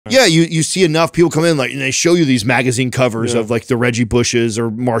Yeah, you see enough people come in like, and they show you these magazine covers of like the Reggie Bushes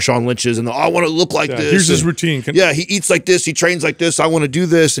or Marshawn Lynch's, and I want to look like this. Here's his routine. He eats like this, he trains like this. I want to do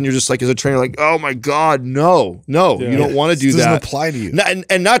this, and you're just like, as a trainer, like, oh my God, no, you don't want to do that. Doesn't apply to you.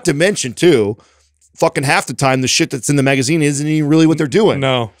 And not to mention too, fucking half the time the shit that's in the magazine isn't even really what they're doing.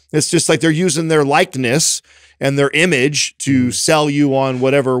 No, it's just like they're using their likeness and their image to sell you on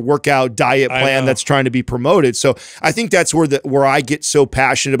whatever workout diet plan that's trying to be promoted. So I think that's where I get so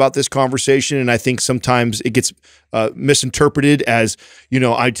passionate about this conversation, and I think sometimes it gets misinterpreted as,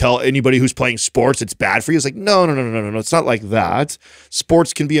 I tell anybody who's playing sports it's bad for you. It's like, no, it's not like that.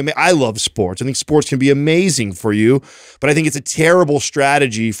 Sports can be amazing. I love sports. I think sports can be amazing for you, but I think it's a terrible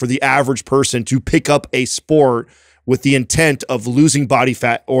strategy for the average person to pick up a sport with the intent of losing body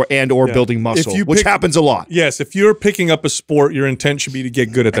fat or building muscle, which happens a lot. Yes, if you're picking up a sport, your intent should be to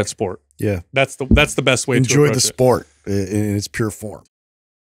get good at that sport. Yeah, that's the best way to enjoy the sport in its pure form.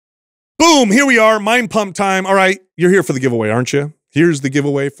 Boom! Here we are, mind pump time. All right, you're here for the giveaway, aren't you? Here's the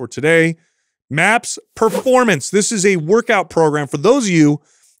giveaway for today: MAPS Performance. This is a workout program for those of you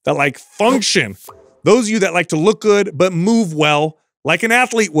that like function, those of you that like to look good but move well, like an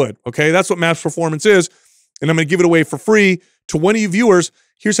athlete would. Okay, that's what MAPS Performance is. And I'm going to give it away for free to one of you viewers.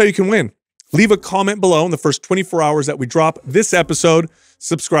 Here's how you can win. Leave a comment below in the first 24 hours that we drop this episode.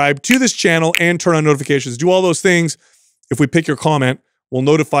 Subscribe to this channel and turn on notifications. Do all those things. If we pick your comment, we'll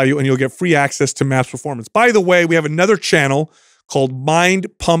notify you and you'll get free access to MAPS Performance. By the way, we have another channel called Mind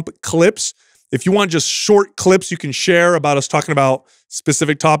Pump Clips. If you want just short clips you can share about us talking about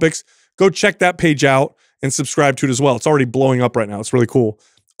specific topics, go check that page out and subscribe to it as well. It's already blowing up right now. It's really cool.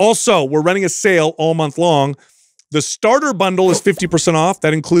 Also, we're running a sale all month long. The starter bundle is 50% off.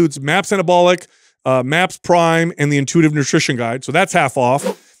 That includes MAPS Anabolic, MAPS Prime, and the Intuitive Nutrition Guide. So that's half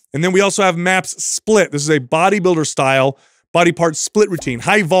off. And then we also have MAPS Split. This is a bodybuilder style body part split routine,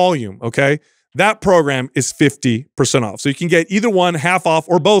 high volume, okay? That program is 50% off. So you can get either one half off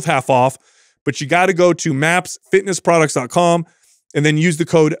or both half off, but you got to go to mapsfitnessproducts.com and then use the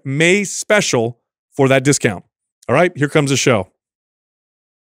code MAYSPECIAL for that discount. All right, here comes the show.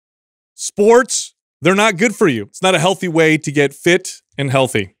 Sports, they're not good for you. It's not a healthy way to get fit and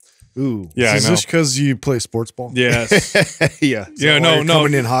healthy. Ooh, yeah. Is this because you play sports ball? Yes. Yeah. Yeah. No.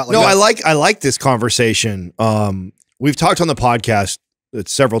 Coming in hot. Like no. that? I like this conversation. We've talked on the podcast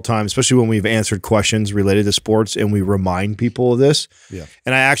several times, especially when we've answered questions related to sports, and we remind people of this. Yeah.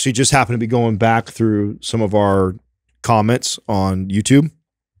 And I actually just happened to be going back through some of our comments on YouTube,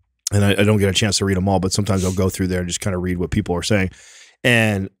 and I don't get a chance to read them all, but sometimes I'll go through there and just kind of read what people are saying.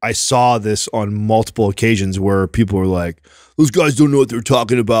 And I saw this on multiple occasions where people were like, those guys don't know what they're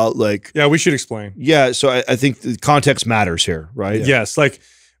talking about. Like, yeah, we should explain. Yeah. So I think the context matters here, right? Yeah. Yes. Like,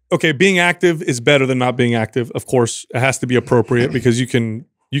 okay, being active is better than not being active. Of course, it has to be appropriate because you can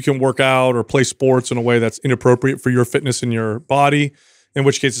work out or play sports in a way that's inappropriate for your fitness and your body, in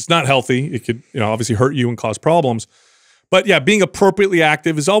which case it's not healthy. It could, obviously hurt you and cause problems. But yeah, being appropriately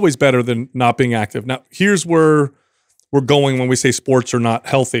active is always better than not being active. Now, here's where we're going when we say sports are not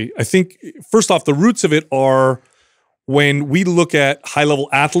healthy. I think, first off, the roots of it are when we look at high-level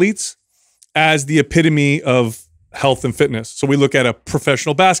athletes as the epitome of health and fitness. So we look at a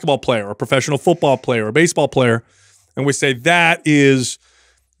professional basketball player, a professional football player, a baseball player, and we say that is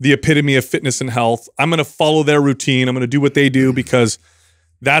the epitome of fitness and health. I'm going to follow their routine. I'm going to do what they do because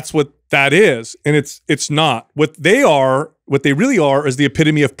that's what that is. And it's not. What they really are is the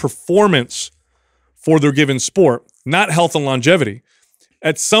epitome of performance for their given sport, not health and longevity.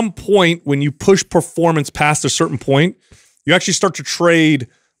 At some point, when you push performance past a certain point, you actually start to trade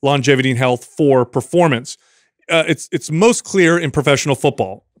longevity and health for performance. It's most clear in professional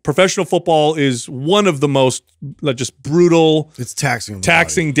football. Professional football is one of the most just brutal, it's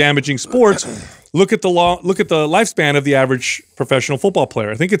taxing, damaging sports. Look at the lifespan of the average professional football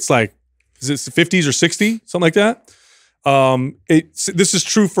player. I think it's like, is it 50s or 60, something like that? This is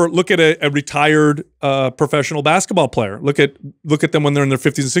true for, look at a retired professional basketball player. Look at them when they're in their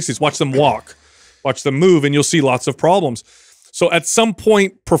 50s and 60s. Watch them walk, watch them move, and you'll see lots of problems. So at some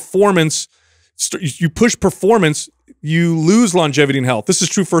point, performance, you push performance, you lose longevity and health. This is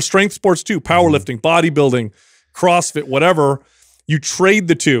true for strength sports too, powerlifting, bodybuilding, CrossFit, whatever. You trade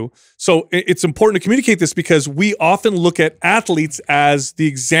the two. So it's important to communicate this because we often look at athletes as the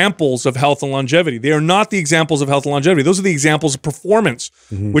examples of health and longevity. They are not the examples of health and longevity. Those are the examples of performance,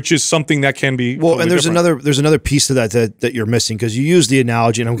 which is something that can be well. Totally and different. there's another piece to that you're missing because you used the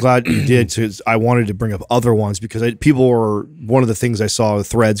analogy, and I'm glad you did. Because I wanted to bring up other ones because people were one of the things I saw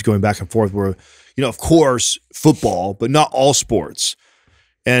threads going back and forth were, of course, football, but not all sports.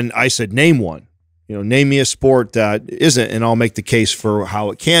 And I said, name one. name me a sport that isn't, and I'll make the case for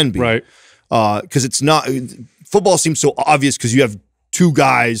how it can be. Right. Because it's not, football seems so obvious because you have two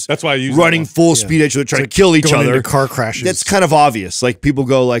guys that's why I use running full speed at each other, trying to kill each other. Into car crashes. That's kind of obvious. Like people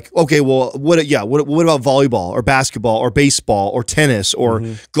go like, okay, well, what about volleyball or basketball or baseball or tennis or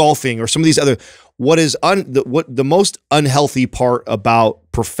golfing or some of these other, what is the most unhealthy part about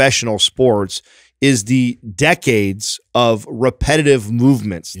professional sports is the decades of repetitive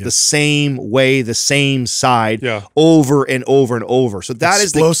movements, the same way, the same side, over and over and over. So that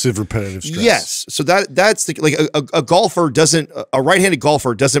explosive repetitive stress. Yes. So that's like a golfer doesn't, a right-handed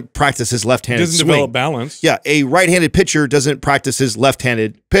golfer doesn't practice his left-handed swing. Doesn't develop balance. Yeah. A right-handed pitcher doesn't practice his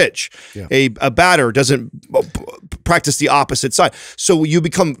left-handed pitch. Yeah. A batter doesn't practice the opposite side. So you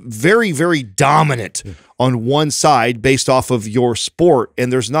become very, very dominant on one side based off of your sport.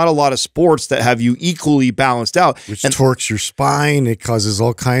 And there's not a lot of sports that have you equally balanced out. Which torques your spine. It causes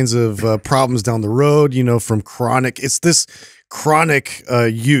all kinds of problems down the road, from chronic. It's this chronic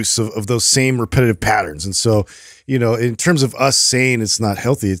use of those same repetitive patterns. And so, in terms of us saying it's not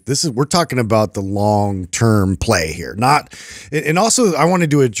healthy, we're talking about the long-term play here. And also I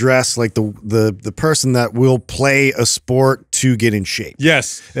wanted to address like the person that will play a sport to get in shape.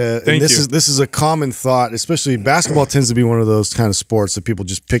 Yes. Thank you. This is a common thought, especially basketball tends to be one of those kind of sports that people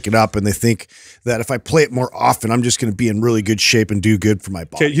just pick it up and they think that if I play it more often, I'm just going to be in really good shape and do good for my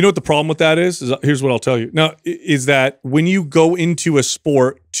body. Okay, you know what the problem with that is? Here's what I'll tell you. Now, is that when you go into a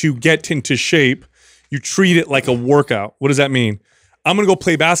sport to get into shape, you treat it like a workout. What does that mean? I'm going to go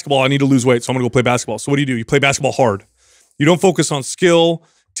play basketball. I need to lose weight, so I'm going to go play basketball. So what do? You play basketball hard. You don't focus on skill,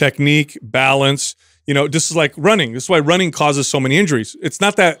 technique, balance. This is like running. This is why running causes so many injuries. It's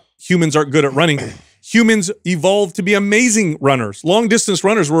not that humans aren't good at running. Humans evolved to be amazing runners. Long-distance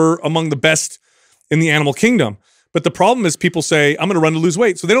runners were among the best in the animal kingdom. But the problem is people say, I'm going to run to lose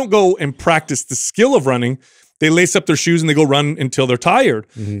weight. So they don't go and practice the skill of running. They lace up their shoes and they go run until they're tired.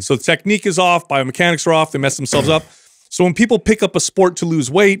 So the technique is off, biomechanics are off, they mess themselves up. So when people pick up a sport to lose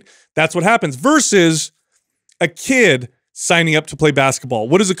weight, that's what happens. Versus a kid signing up to play basketball.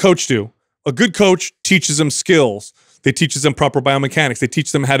 What does a coach do? A good coach teaches them skills. They teaches them proper biomechanics. They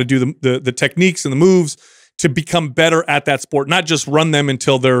teach them how to do the techniques and the moves to become better at that sport, not just run them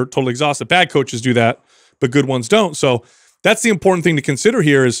until they're totally exhausted. Bad coaches do that, but good ones don't. So that's the important thing to consider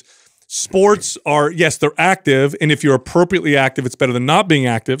here is sports are, yes, they're active, and if you're appropriately active, it's better than not being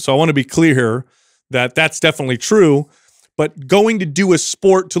active. So I want to be clear here that that's definitely true. But going to do a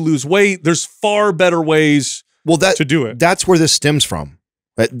sport to lose weight, there's far better ways to do it. That's where this stems from.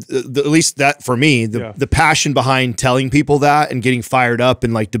 At least that for me, the passion behind telling people that and getting fired up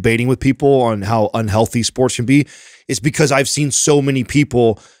and like debating with people on how unhealthy sports can be is because I've seen so many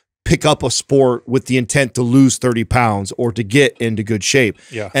people pick up a sport with the intent to lose 30 pounds or to get into good shape.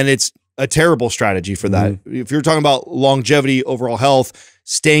 Yeah. And it's a terrible strategy for that. If you're talking about longevity, overall health,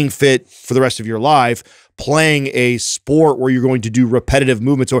 staying fit for the rest of your life, playing a sport where you're going to do repetitive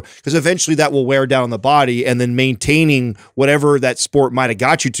movements, or because eventually that will wear down the body, and then maintaining whatever that sport might have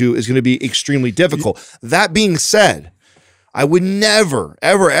got you to is going to be extremely difficult. That being said, I would never,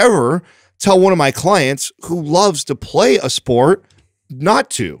 ever, ever tell one of my clients who loves to play a sport not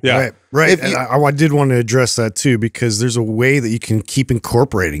to. Yeah. Right. And I did want to address that too, because there's a way that you can keep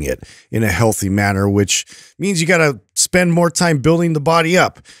incorporating it in a healthy manner, which means you got to spend more time building the body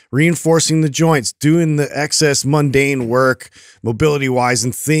up, reinforcing the joints, doing the excess mundane work, mobility-wise,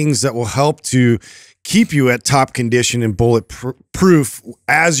 and things that will help to keep you at top condition and bulletproof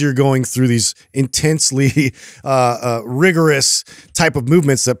as you're going through these intensely rigorous type of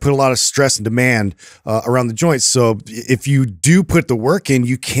movements that put a lot of stress and demand around the joints. So if you do put the work in,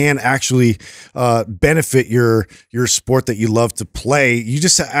 you can actually benefit your sport that you love to play. You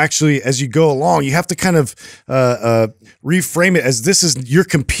just actually, as you go along, you have to kind of reframe it as you're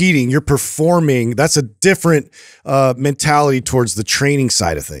competing, you're performing. That's a different mentality towards the training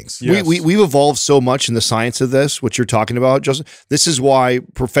side of things. Yes. We've evolved so much in the science of this, what you're talking about, Justin. This is why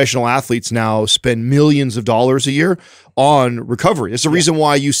professional athletes now spend millions of dollars a year on recovery. It's the reason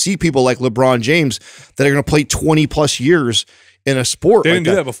why you see people like LeBron James that are going to play 20 plus years in a sport. They didn't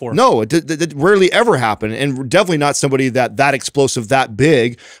do that before. No, it rarely ever happened, and definitely not somebody that explosive, that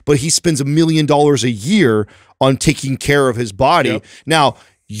big. But he spends $1 million a year on taking care of his body. Yep. Now,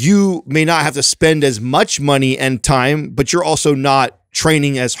 you may not have to spend as much money and time, but you're also not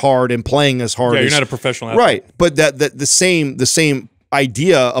training as hard and playing as hard. Yeah, you're not a professional athlete. Right. But the same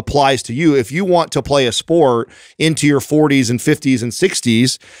idea applies to you. If you want to play a sport into your 40s and 50s and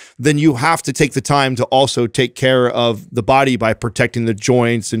 60s, then you have to take the time to also take care of the body by protecting the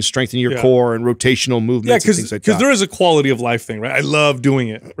joints and strengthening your core and rotational movements and things like that. Because there is a quality of life thing, right? I love doing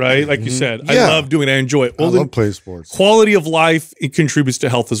it, right? Like you said, I love doing it. I enjoy it. Well, I love playing sports. Quality of life, it contributes to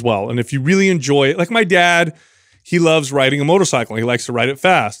health as well. And if you really enjoy it, like my dad, he loves riding a motorcycle. He likes to ride it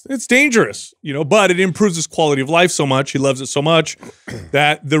fast. It's dangerous, you know, but it improves his quality of life so much. He loves it so much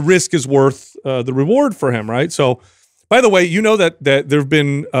that the risk is worth the reward for him, right? So, by the way, you know that there have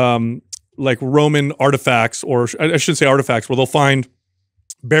been like Roman artifacts, or I should say artifacts, where they'll find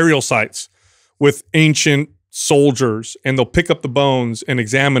burial sites with ancient soldiers, and they'll pick up the bones and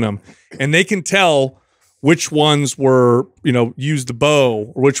examine them, and they can tell which ones were, you know, used the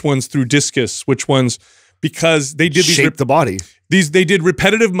bow, or which ones threw discus, which ones, because they did shape the body. They did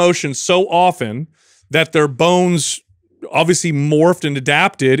repetitive motions so often that their bones obviously morphed and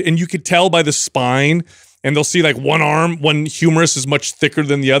adapted, and you could tell by the spine. And they'll see like one humerus is much thicker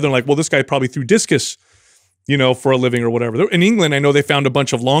than the other. Like, well, this guy probably threw discus, you know, for a living or whatever. In England, I know they found a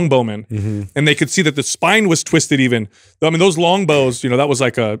bunch of longbowmen, and they could see that the spine was twisted even. I mean, those longbows, you know, that was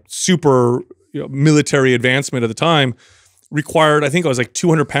like a super military advancement at the time, required, I think it was like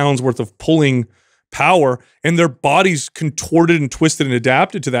 200 pounds worth of pulling power, and their bodies contorted and twisted and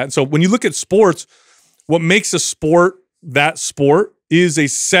adapted to that. And so when you look at sports, what makes a sport that sport is a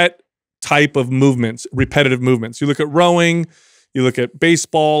set type of movements, repetitive movements. You look at rowing, you look at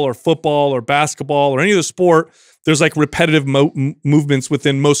baseball or football or basketball or any other sport, there's like repetitive movements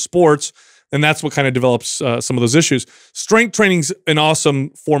within most sports, and that's what kind of develops some of those issues. Strength training's an awesome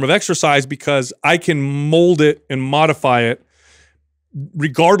form of exercise because I can mold it and modify it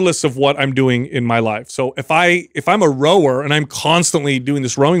regardless of what I'm doing in my life. So if I'm a rower and I'm constantly doing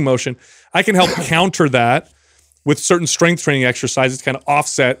this rowing motion, I can help counter that with certain strength training exercises to kind of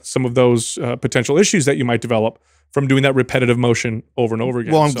offset some of those potential issues that you might develop from doing that repetitive motion over and over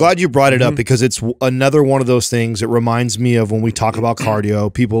again. Well, I'm glad you brought it up because it's another one of those things. It reminds me of when we talk about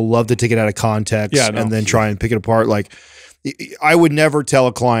cardio. People love to take it out of context and then try and pick it apart. Like, I would never tell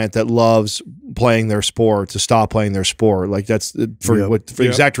a client that loves playing their sport to stop playing their sport. Like, that's for the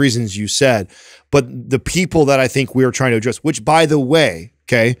exact reasons you said. But the people that I think we're trying to address, which, by the way,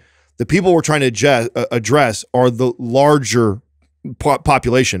 okay, the people we're trying to address are the larger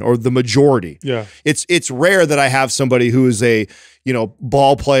population, or the majority. Yeah, it's rare that I have somebody who is a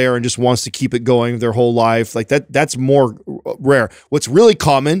ball player and just wants to keep it going their whole life. Like that's more rare. What's really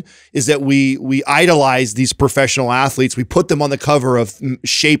common is that we idolize these professional athletes. We put them on the cover of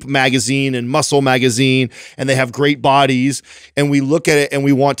Shape magazine and Muscle magazine, and they have great bodies, and we look at it and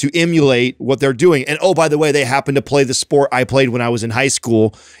we want to emulate what they're doing. And oh, by the way, they happen to play the sport I played when I was in high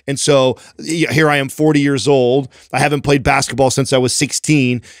school. And so here I am, 40 years old. I haven't played basketball since I was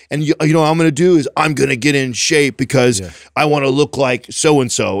 16. And you know what I'm going to do is I'm going to get in shape because I want to look like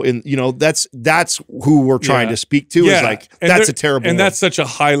so-and-so. And that's who we're trying to speak to. Is like, that's a terrible and that's such a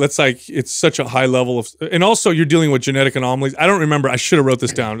high, it's such a high level of, and also you're dealing with genetic anomalies. I don't remember, I should have wrote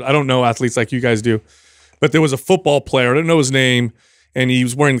this down. I don't know athletes like you guys do, but there was a football player, I don't know his name, and he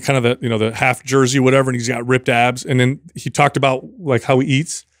was wearing kind of the the half jersey, whatever, and he's got ripped abs. And then he talked about like how he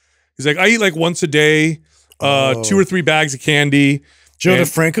eats. He's like, I eat like once a day, 2 or 3 bags of candy. Joe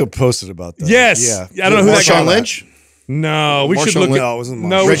DeFranco posted about that. Yes. Yeah. I don't know who that guy was. Marshawn Lynch? No, we should look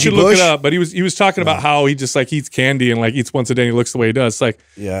it. We should look it up. But he was talking about how he just like eats candy and like eats once a day and he looks the way he does. It's like,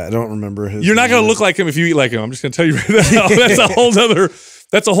 yeah, I don't remember his. You're not gonna look like him if you eat like him. I'm just gonna tell you right now. That's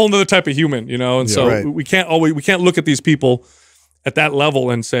a whole nother type of human, And so we can't look at these people at that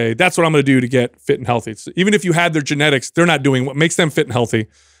level and say that's what I'm gonna do to get fit and healthy. So even if you had their genetics, they're not doing what makes them fit and healthy.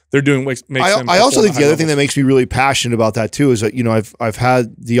 They're doing what makes them. I also think the other thing that makes me really passionate about that too is that I've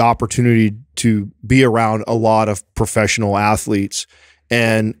had the opportunity to be around a lot of professional athletes,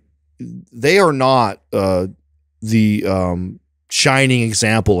 and they are not the shining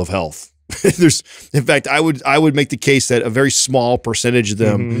example of health. In fact, I would make the case that a very small percentage of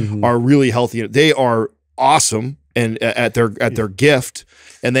them are really healthy. They are awesome and at their gift,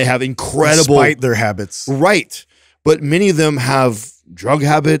 and they have incredible, despite their habits, right? But many of them have drug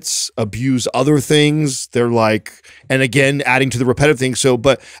habits, abuse other things. They're like, and again, adding to the repetitive thing. So,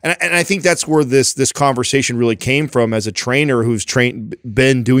 and I think that's where this conversation really came from as a trainer who's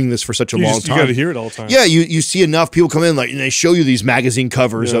been doing this for such a long time. You got to hear it all the time. Yeah, you see enough people come in and they show you these magazine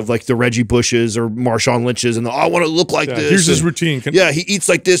covers of like the Reggie Bushes or Marshawn Lynch's, and I want to look like this. Here's his routine. He eats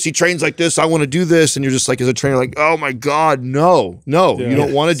like this, he trains like this. I want to do this, and you're just like, as a trainer, like, oh my God, no, you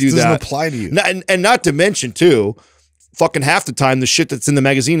don't want to do that. Doesn't apply to you. And not to mention too, fucking half the time the shit that's in the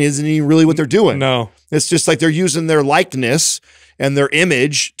magazine isn't even really what they're doing. No. It's just like they're using their likeness and their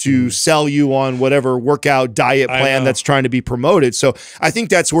image to sell you on whatever workout diet plan that's trying to be promoted. So I think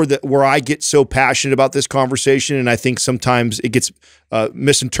that's where I get so passionate about this conversation, and I think sometimes it gets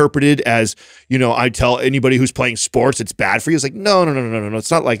misinterpreted as, you know, I tell anybody who's playing sports it's bad for you. It's like, no,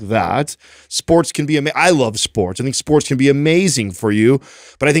 it's not like that. Sports can be I love sports. I think sports can be amazing for you,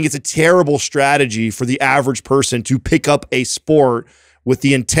 but I think it's a terrible strategy for the average person to pick up a sport with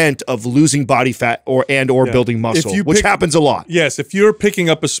the intent of losing body fat or building muscle, which happens a lot. Yes, if you're picking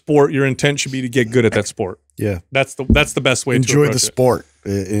up a sport, your intent should be to get good at that sport. Yeah, that's the best way to enjoy the sport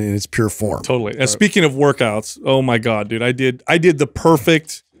in its pure form. Totally. And speaking of workouts, oh my God, dude, I did the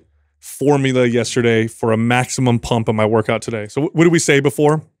perfect formula yesterday for a maximum pump in my workout today. So what did we say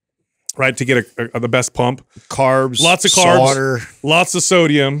before? Right, to get the best pump, carbs, lots of carbs, water, lots of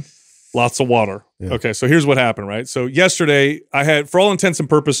sodium, lots of water. Yeah. Okay, so here's what happened, right? So yesterday, I had, for all intents and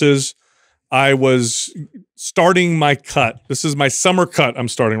purposes, I was starting my cut. This is my summer cut I'm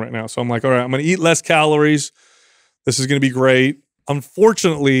starting right now. So I'm like, all right, I'm going to eat less calories. This is going to be great.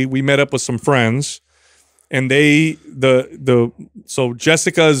 Unfortunately, we met up with some friends, and so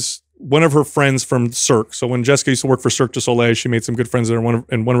Jessica's, one of her friends from Cirque. So when Jessica used to work for Cirque du Soleil, she made some good friends there,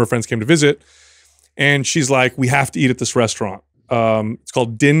 and one of her friends came to visit, and she's like, we have to eat at this restaurant. It's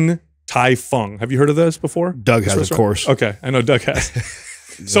called Din Tai Fung. Have you heard of this before? Doug has, of course. Okay, I know Doug has.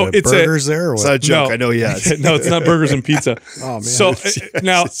 So it's burgers there. Or what? It's not a joke. No. I know he has. No, it's not burgers and pizza. Oh man. So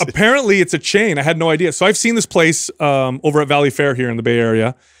now apparently it's a chain. I had no idea. So I've seen this place over at Valley Fair here in the Bay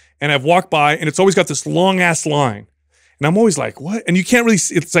Area, and I've walked by, and it's always got this long ass line, and I'm always like, what? And you can't really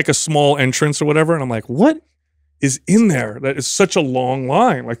see, it's like a small entrance or whatever, and I'm like, what is in there? That is such a long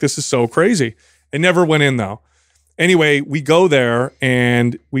line. Like, this is so crazy. I never went in though. Anyway, we go there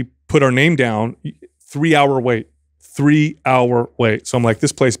and we put our name down. 3-hour wait. 3-hour wait. So I'm like,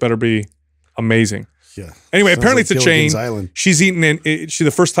 this place better be amazing. Yeah. Anyway, Sounds apparently like it's a chain. Island. She's eaten it. She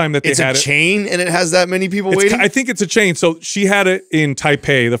the first time that they had it. It's a chain and it has that many people waiting? I think it's a chain. So she had it in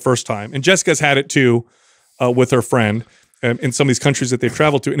Taipei the first time, and Jessica's had it too with her friend in some of these countries that they've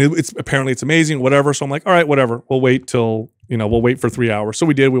traveled to. And apparently it's amazing, whatever. So I'm like, all right, whatever. We'll wait till, we'll wait for 3 hours. So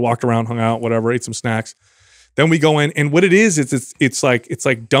we did. We walked around, hung out, whatever, ate some snacks. Then we go in, and what it is, it's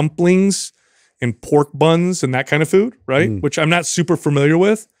like dumplings and pork buns and that kind of food, right? Which I'm not super familiar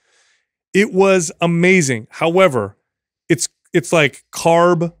with. It was amazing. However, it's like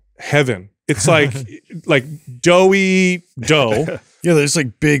carb heaven. It's like doughy dough. Yeah, there's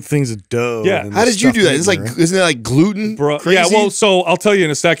like big things of dough. Yeah. How did you do that? It's like, isn't it like gluten? Crazy? Yeah, well, so I'll tell you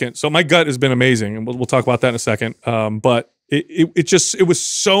in a second. So my gut has been amazing, and we'll talk about that in a second. But it was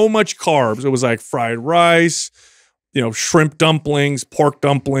so much carbs. It was like fried rice, shrimp dumplings, pork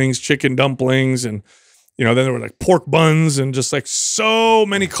dumplings, chicken dumplings, and then there were like pork buns and just like so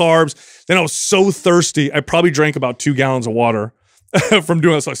many carbs. Then I was so thirsty. I probably drank about 2 gallons of water from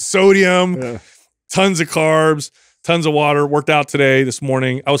doing this. So sodium, tons of carbs, tons of water. Worked out this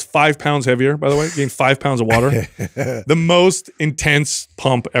morning. I was 5 pounds heavier, by the way, gained 5 pounds of water. The most intense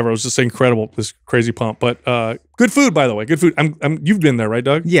pump ever. It was just incredible, this crazy pump. But good food, by the way, good food. You've been there, right,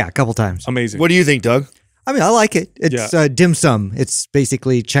 Doug? Yeah, a couple times. Amazing. What do you think, Doug? I mean, I like it. It's dim sum. It's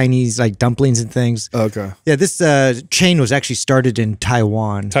basically Chinese like dumplings and things. Okay. Yeah, this chain was actually started in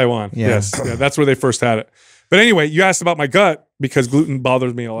Taiwan. Yes. Yeah, that's where they first had it. But anyway, you asked about my gut because gluten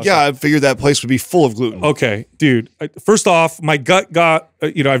bothers me a lot. Yeah, I figured that place would be full of gluten. Okay, dude. First off, my gut got, I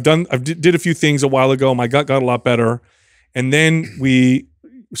did a few things a while ago. My gut got a lot better. And then we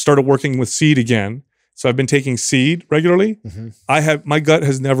started working with seed again. So I've been taking seed regularly. My gut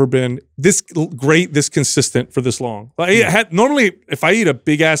has never been this great, this consistent for this long. Normally, if I eat a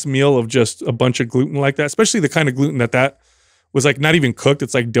big ass meal of just a bunch of gluten like that, especially the kind of gluten that was like not even cooked,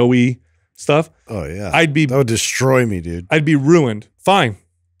 it's like doughy stuff. Oh yeah, that would destroy me, dude. I'd be ruined. Fine,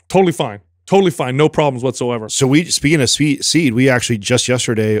 totally fine, no problems whatsoever. So speaking of seed, we actually just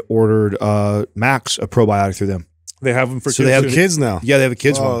yesterday ordered Max, a probiotic through them. They have them for kids. So they have kids now. Yeah, they have a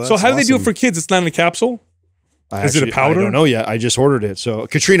kids one. So how do they do it for kids? It's not in a capsule? Is it a powder? I don't know yet. I just ordered it. So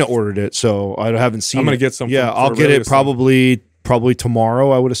Katrina ordered it. So I haven't seen it. I'm going to get some. Yeah, I'll get it probably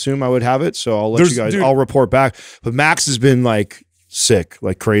tomorrow. I would assume I would have it. So I'll let you guys, I'll report back. But Max has been like sick,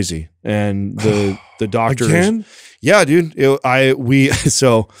 like crazy. And the doctors. Again? Yeah, dude. We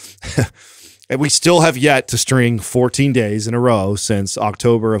still have yet to string 14 days in a row since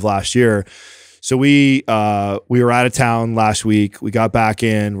October of last year. So we were out of town last week. We got back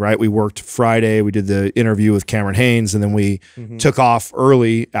in, right? We worked Friday. We did the interview with Cameron Haynes, and then we took off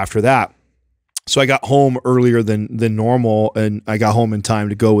early after that. So I got home earlier than normal, and I got home in time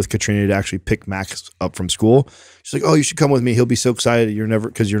to go with Katrina to actually pick Max up from school. She's like, "Oh, you should come with me. He'll be so excited.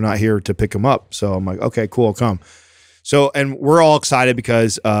 Because you're not here to pick him up." So I'm like, "Okay, cool, I'll come." So, and we're all excited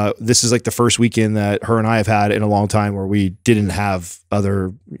because this is like the first weekend that her and I have had in a long time where we didn't have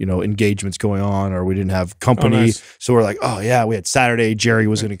other, engagements going on, or we didn't have company. Oh, nice. So we're like, oh yeah, we had Saturday. Jerry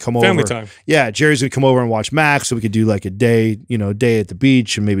was going to come over. Family time. Yeah, Jerry's going to come over and watch Max, so we could do like a day at the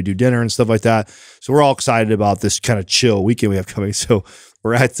beach and maybe do dinner and stuff like that. So we're all excited about this kind of chill weekend we have coming. So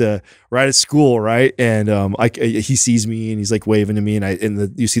we're at school, right? And he sees me and he's like waving to me,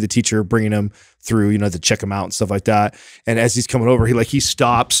 and you see the teacher bringing him through, to check him out and stuff like that. And as he's coming over, he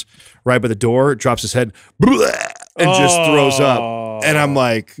stops right by the door, drops his head, and just throws up. And I'm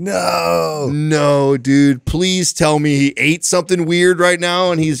like, no, dude, please tell me he ate something weird right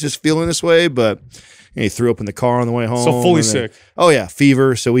now and he's just feeling this way. But he threw up in the car on the way home. So fully sick. Oh yeah,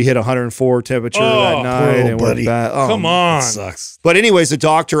 fever. So we hit 104 temperature that night, and buddy. Come on, sucks. But anyways, the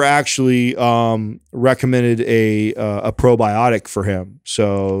doctor actually recommended a probiotic for him.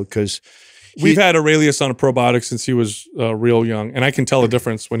 So because we've had Aurelius on a probiotic since he was real young, and I can tell the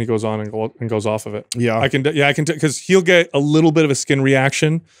difference when he goes on and goes off of it. Yeah, I can because he'll get a little bit of a skin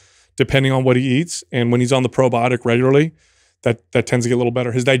reaction depending on what he eats, and when he's on the probiotic regularly, that tends to get a little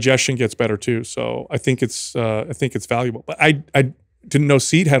better. His digestion gets better too. So I think it's valuable. But I didn't know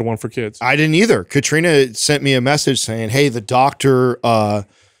Seed had one for kids. I didn't either. Katrina sent me a message saying, "Hey, the doctor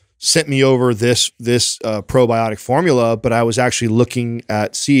sent me over this probiotic formula," but I was actually looking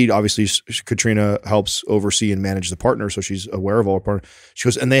at Seed. Obviously, Katrina helps oversee and manage the partner, so she's aware of all her partners. She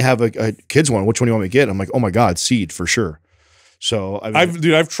goes, and they have a kids one. Which one do you want me to get? I'm like, oh my God, Seed for sure. So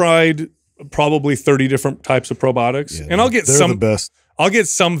I've tried probably 30 different types of probiotics, and I'll get the best. I'll get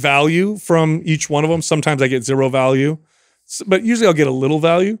some value from each one of them. Sometimes I get zero value, but usually I'll get a little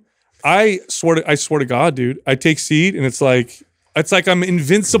value. I swear to God, dude, I take Seed and it's like I'm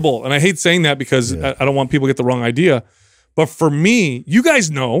invincible. And I hate saying that because I don't want people to get the wrong idea. But for me, you guys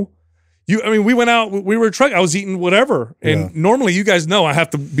know, we went out, we were trying, I was eating whatever. And normally you guys know I have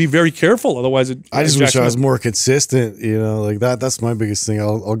to be very careful. Otherwise, I just wish I was more consistent, like that. That's my biggest thing.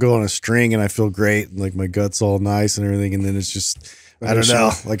 I'll go on a string and I feel great. And like my gut's all nice and everything. And then it's just, I don't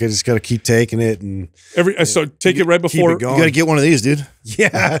know. Like I just got to keep taking it and so take it right before. You got to get one of these, dude.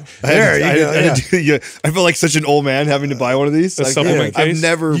 Yeah, I feel like such an old man having to buy one of these. A supplement case. I've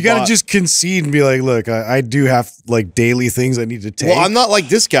never. You got to just concede and be like, look, I do have like daily things I need to take. Well, I'm not like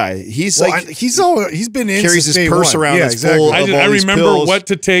this guy. He's he's been in carries his purse around. Yeah, that's full of all I these remember pills. what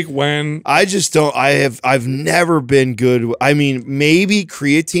to take when. I just don't. I've never been good. I mean, maybe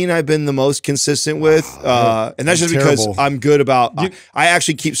creatine I've been the most consistent with, and that's just because I'm good about. I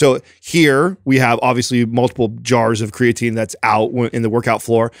actually keep. So here we have obviously multiple jars of creatine that's out in the workout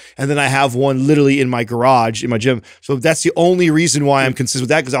floor. And then I have one literally in my garage, in my gym. So that's the only reason why I'm consistent with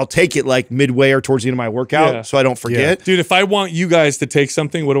that, because I'll take it like midway or towards the end of my workout so I don't forget. Yeah. Dude, if I want you guys to take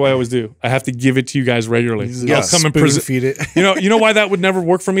something, what do I always do? I have to give it to you guys regularly. I'll come and feed it. You know why that would never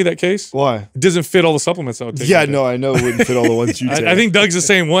work for me, that case? Why? It doesn't fit all the supplements I would take. Yeah, no, I know it wouldn't fit all the ones you take. I think Doug's the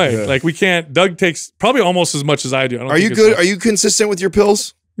same way. Like we can't, Doug takes probably almost as much as I do. Are you good? Are you consistent with your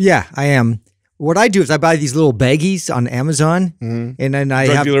pills? Yeah, I am. What I do is I buy these little baggies on Amazon, and then I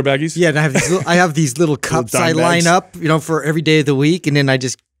drug dealer baggies. Yeah, and I have these little cups I line up, for every day of the week, and then I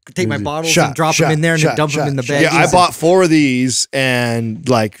just take my bottles and drop them in there and then dump them in the bag. Yeah, I bought 4 of these and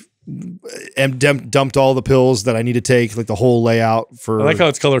dumped all the pills that I need to take, like the whole layout for. I like how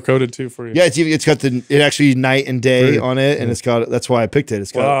it's color coded too for you. Yeah, it's got it actually night and day on it, and it's got. That's why I picked it.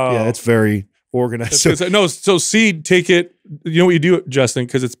 It's got it's very organized. So Seed, take it. You know what you do, Justin?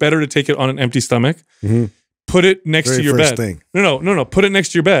 Because it's better to take it on an empty stomach. Put it next to your bed. No. Put it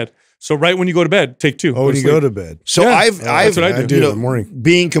next to your bed. So right when you go to bed, take 2. Oh, when you go to bed. So that's what I do in the morning.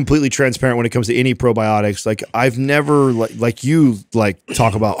 Being completely transparent when it comes to any probiotics, like I've never like you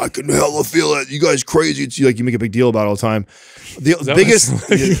talk about. I can hella feel it. You guys crazy. It's like you make a big deal about it all the time. The biggest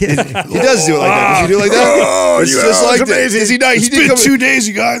he does do it like that. Does he do it like that? Oh, it's just like that. Is he not? It's been 2 days,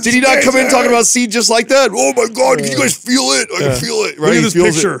 you guys. Did he not come in talking about Seed just like that? Oh my God! Can you guys feel it? I can feel it. Right? Look at this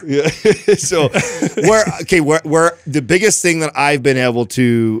picture. Yeah. So where the biggest thing that I've been able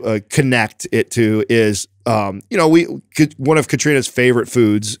to connect it to is one of Katrina's favorite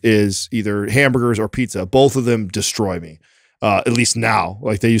foods is either hamburgers or pizza. Both of them destroy me, at least now.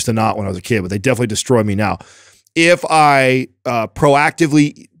 Like they used to not when I was a kid, but they definitely destroy me now. If I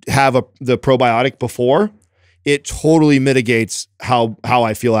proactively have the probiotic before, it totally mitigates how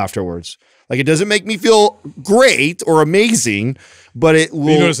I feel afterwards. Like it doesn't make me feel great or amazing, but it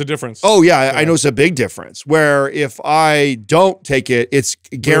will. You notice a difference. Oh yeah, I notice a big difference. Where if I don't take it, it's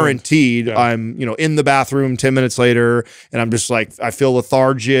guaranteed. Yeah. I'm in the bathroom 10 minutes later, and I'm just like I feel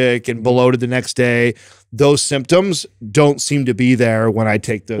lethargic and bloated the next day. Those symptoms don't seem to be there when I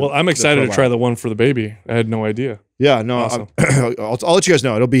take the. Well, I'm excited to try the one for the baby. I had no idea. Yeah, no, awesome. I'll let you guys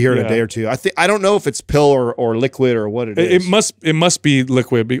know. It'll be here in a day or two. I don't know if it's pill or liquid or what it is. It must be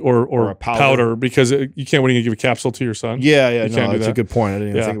liquid or a powder because you can't when you give a capsule to your son. Yeah, no, that's a good point. I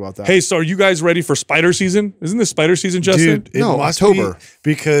didn't even think about that. Hey, so are you guys ready for spider season? Isn't this spider season, Justin? Dude, October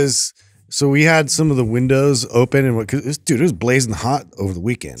because. So we had some of the windows open, and dude, it was blazing hot over the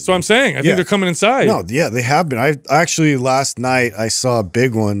weekend. So I'm saying, I think they're coming inside. No, yeah, they have been. I actually last night I saw a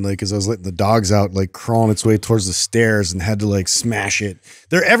big one, like as I was letting the dogs out, like crawling its way towards the stairs, and had to like smash it.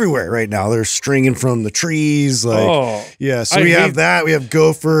 They're everywhere right now. They're stringing from the trees, like yeah. So we have that. We have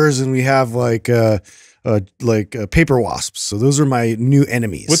gophers, and we have like paper wasps. So those are my new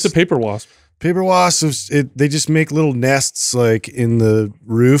enemies. What's a paper wasp? Paper wasps, they just make little nests like in the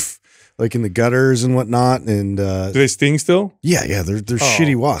roof. Like in the gutters and whatnot, and do they sting still? Yeah, they're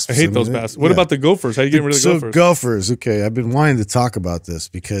shitty wasps. I hate those bastards. What about the gophers? How are you getting rid of gophers? So gophers, okay. I've been wanting to talk about this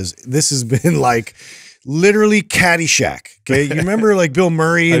because this has been like literally Caddyshack. Okay, you remember like Bill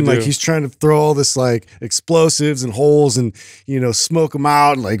Murray and like he's trying to throw all this like explosives and holes and smoke them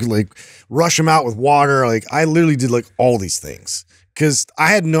out and like rush them out with water. Like I literally did like all these things because I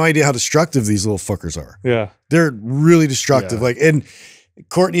had no idea how destructive these little fuckers are. Yeah, they're really destructive. Yeah. Like and.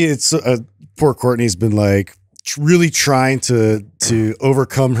 Courtney, poor Courtney's been like really trying to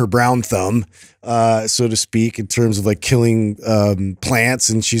overcome her brown thumb, so to speak, in terms of like killing plants,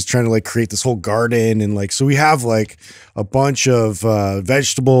 and she's trying to like create this whole garden and like so we have like a bunch of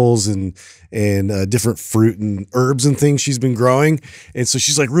vegetables and different fruit and herbs and things she's been growing, and so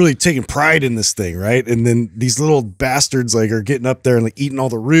she's like really taking pride in this thing, right? And then these little bastards like are getting up there and like eating all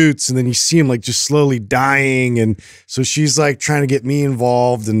the roots, and then you see them like just slowly dying, and so she's like trying to get me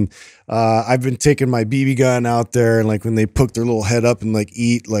involved, and I've been taking my BB gun out there, and like when they poke their little head up and like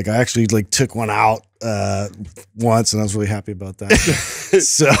eat, like I actually like took one out once, and I was really happy about that.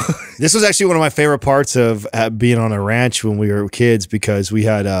 So this was actually one of my favorite parts of being on a ranch when we were kids, because we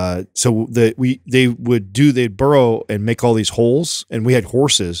had they'd burrow and make all these holes, and we had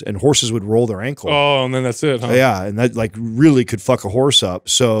horses, and horses would roll their ankle. Oh, and then that's it, huh? Yeah, and that like really could fuck a horse up.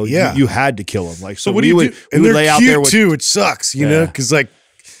 So you had to kill them. Like so what do you do? And they're lay out there too, which sucks, you know, because like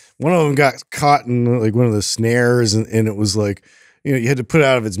one of them got caught in like one of the snares, and it was like, you had to put it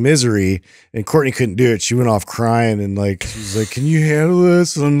out of its misery, and Courtney couldn't do it. She went off crying, and like she was like, "Can you handle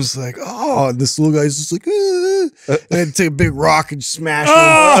this?" And I'm just like, "Oh!" And this little guy's just like, and I had to take a big rock and smash him.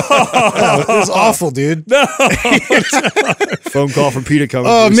 Oh! It was awful, dude. No. Phone call from Peter coming.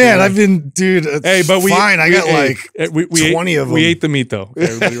 Oh man, I've been, dude. Hey, but fine. I got like 20 of them. We ate the meat though.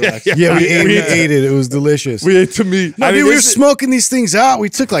 Yeah, we ate it. It was delicious. We ate the meat. No, dude, we were smoking these things out. We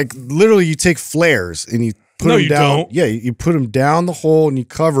took like literally, you take flares and you put them down. Don't. Yeah, you put them down the hole and you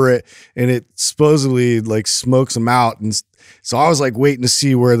cover it, and it supposedly like smokes them out. And so I was like waiting to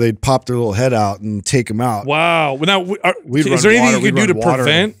see where they'd pop their little head out and take them out. Wow. Well, now, is there anything you can do to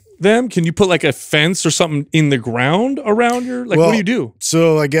prevent them? Can you put like a fence or something in the ground around your, like, what do you do?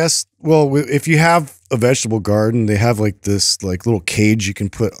 So I guess, well, if you have a vegetable garden, they have like this like little cage you can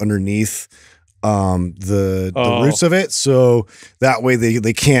put underneath the roots of it. So that way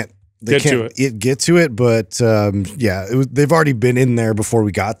they can't get to it, but yeah, they've already been in there before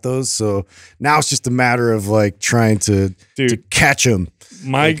we got those, so now it's just a matter of like trying to catch them.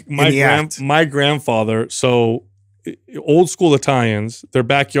 My grandfather, so old school Italians, their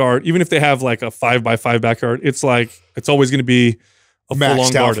backyard, even if they have like a 5x5 backyard, it's like it's always going to be a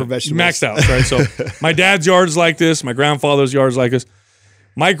full-on garden, maxed out, right? So my dad's yard is like this, my grandfather's yard is like this.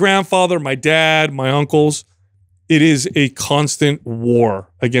 My grandfather, my dad, my uncles, it is a constant war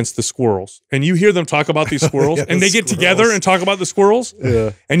against the squirrels. And you hear them talk about these squirrels, and they get together and talk about the squirrels.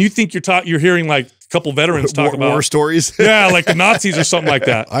 Yeah. And you think you're hearing like a couple veterans talk about war stories. Yeah, like the Nazis or something like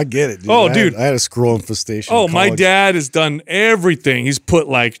that. I get it, dude. Oh, dude. I had a squirrel infestation. Oh, my dad has done everything. He's put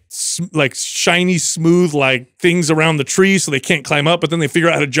like shiny, smooth like things around the tree so they can't climb up, but then they figure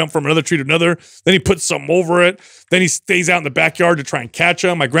out how to jump from another tree to another. Then he puts something over it. Then he stays out in the backyard to try and catch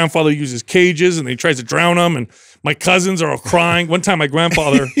them. My grandfather uses cages, and he tries to drown them, and my cousins are all crying. One time my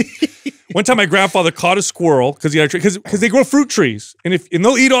grandfather caught a squirrel because they grow fruit trees, and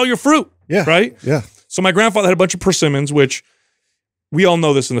they'll eat all your fruit. Yeah. Right? Yeah. So my grandfather had a bunch of persimmons, which we all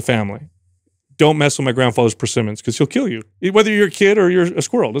know this in the family. Don't mess with my grandfather's persimmons because he'll kill you. Whether you're a kid or you're a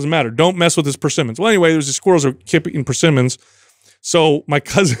squirrel, doesn't matter. Don't mess with his persimmons. Well, anyway, there's these squirrels are keeping persimmons. So my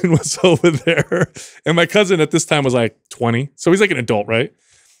cousin was over there, and my cousin at this time was like 20. So he's like an adult, right?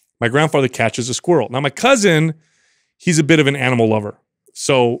 My grandfather catches a squirrel. Now my cousin, he's a bit of an animal lover.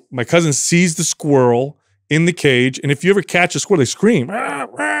 So my cousin sees the squirrel in the cage, and if you ever catch a squirrel, they scream.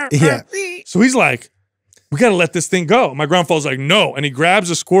 Yeah. So he's like, we got to let this thing go. My grandfather's like, no. And he grabs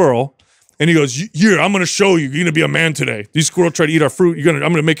a squirrel, and he goes, here, I'm going to show you. You're going to be a man today. These squirrels try to eat our fruit. I'm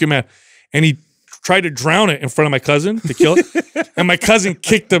going to make you mad. And he tried to drown it in front of my cousin to kill it. And my cousin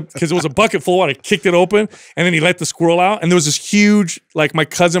kicked because it was a bucket full of water, kicked it open, and then he let the squirrel out. And there was this huge, like my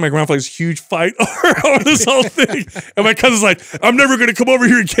cousin, my grandfather's huge fight over this whole thing. And my cousin's like, I'm never going to come over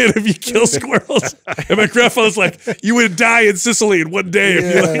here again if you kill squirrels. And my grandfather's like, you would die in Sicily in one day.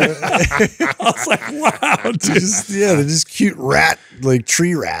 If you I was like, wow, dude. They're just cute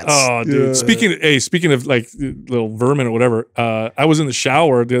tree rats. Oh, dude. Yeah. Speaking of like little vermin or whatever, I was in the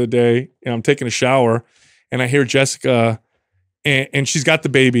shower the other day, and I'm taking a shower, and I hear Jessica, and she's got the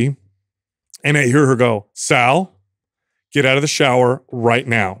baby, and I hear her go, Sal, get out of the shower right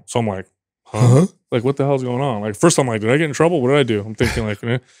now. So I'm like, huh? Like, what the hell's going on? Like, first I'm like, did I get in trouble? What did I do? I'm thinking like,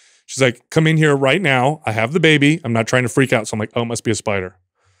 she's like, come in here right now. I have the baby. I'm not trying to freak out. So I'm like, oh, it must be a spider.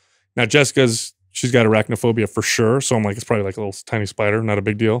 Now she's got arachnophobia for sure. So I'm like, it's probably like a little tiny spider, not a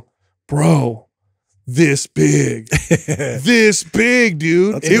big deal. Bro, this big. This big,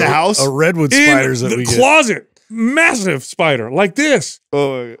 dude. That's in the house? A redwood spiders that we get. Closet. Massive spider like this.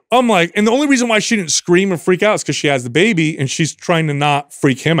 Oh, I'm like, and the only reason why she didn't scream and freak out is because she has the baby and she's trying to not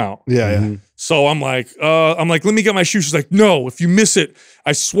freak him out. Yeah. So I'm like, let me get my shoe. She's like, no, if you miss it,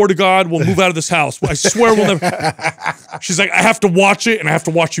 I swear to God, we'll move out of this house. I swear we'll never. She's like, I have to watch it and I have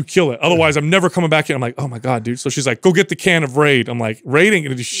to watch you kill it. Otherwise, I'm never coming back in. I'm like, oh my God, dude. So she's like, go get the can of Raid. I'm like, Raid ain't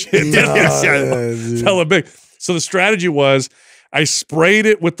gonna do shit. Hella big. So the strategy was I sprayed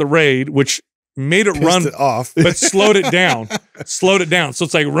it with the Raid, which made it run it off, but slowed it down. Slowed it down. So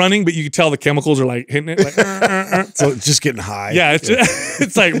it's like running, but you can tell the chemicals are like hitting it. Like, so just getting high. Yeah,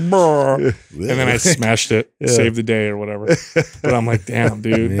 it's like, brr. And then I smashed it, saved the day or whatever. But I'm like, damn,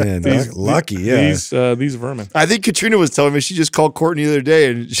 dude. Man, lucky, These vermin. I think Katrina was telling me she just called Courtney the other day,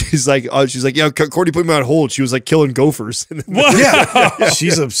 and she's like, yeah, Courtney put me on hold. She was like killing gophers. Yeah,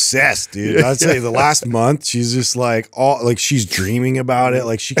 she's obsessed, dude. I'd say the last month, she's just like she's dreaming about it.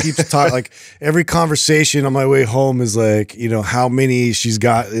 Like she keeps talking. Like every conversation on my way home is like, how many she's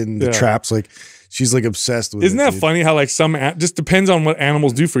got in the traps. Like she's like obsessed with it. Isn't that funny how like some just depends on what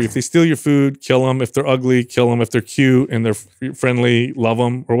animals do for you. If they steal your food, kill them. If they're ugly, kill them. If they're cute and they're friendly, love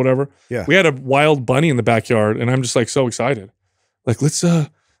them or whatever. Yeah. We had a wild bunny in the backyard, and I'm just like so excited. Like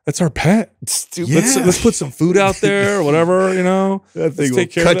that's our pet. Let's put some food out there or whatever, That thing will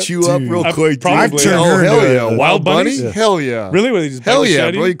cut you up real quick. Probably. Hell yeah. Wild bunnies? Yeah. Hell yeah. Really? They just hell yeah,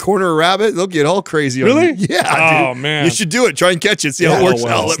 bro. You corner a rabbit, they'll get all crazy. Really? Yeah, oh, dude. man. You should do it. Try and catch it. See how it works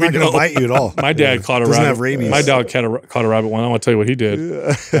out. Let me know. It's not going to bite you at all. My dad caught a rabbit. Doesn't have rabies. My dog caught a rabbit one. I want to tell you what he did.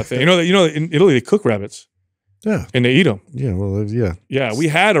 That thing. In Italy, they cook rabbits. Yeah. And they eat them. Yeah, well, yeah. Yeah, we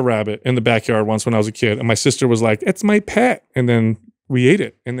had a rabbit in the backyard once when I was a kid, and my sister was like, it's my pet. And then we ate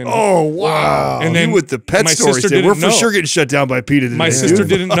it, and then and then with the pet stories, we're for sure getting shut down by PETA today. My sister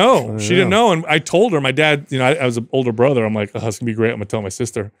didn't know; she didn't know, and I told her. My dad, I was an older brother. I'm like, oh, it's gonna be great. I'm gonna tell my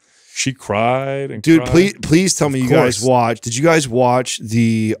sister. She cried and dude, cried. please tell me you guys watched. Did you guys watch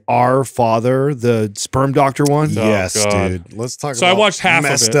the Our Father, the sperm doctor one? Oh, yes, dude. Let's talk. So about I watched half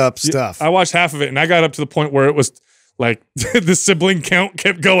messed of it. Up stuff. I watched half of it, and I got up to the point where it was like the sibling count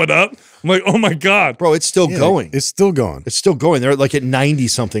kept going up. I'm like, oh my God. Bro, it's still going. It's still going. It's still going. They're like at 90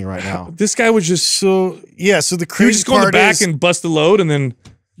 something right now. This guy was just so so the crazy just go in the back and bust the load, and then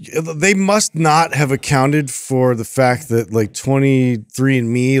they must not have accounted for the fact that like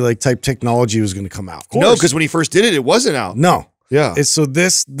 23andMe like type technology was going to come out. No, because when he first did it, it wasn't out. No. Yeah. So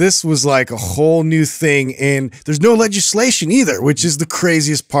this was like a whole new thing, and there's no legislation either, which is the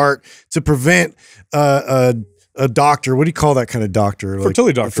craziest part to prevent a doctor. What do you call that kind of doctor?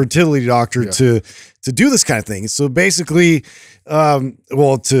 Fertility doctor. A fertility doctor to do this kind of thing. So basically,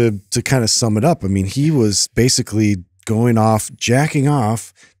 to kind of sum it up, I mean, he was basically going off, jacking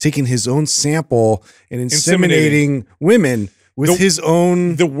off, taking his own sample and inseminating women with his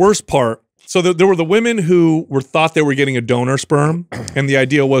own. The worst part. So there were the women who thought they were getting a donor sperm, and the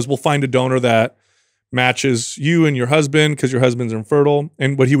idea was we'll find a donor that matches you and your husband because your husband's infertile.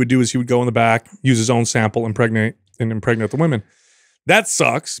 And what he would do is he would go in the back, use his own sample, impregnate the women. That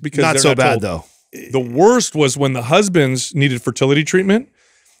sucks because not so bad though. The worst was when the husbands needed fertility treatment,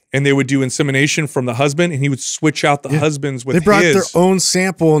 and they would do insemination from the husband, and he would switch out the husbands with his. They brought their own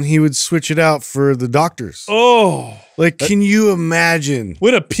sample, and he would switch it out for the doctors. Oh. Like, can you imagine?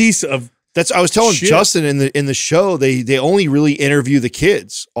 What a piece of I was telling Justin in the show, they only really interview the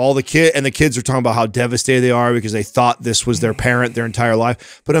kids. And the kids are talking about how devastated they are because they thought this was their parent their entire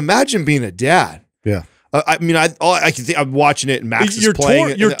life. But imagine being a dad. Yeah. I mean, I can think I'm watching it and Max is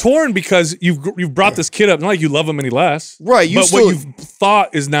playing. You're torn because you've brought this kid up. Not like you love him any less, right? But what you've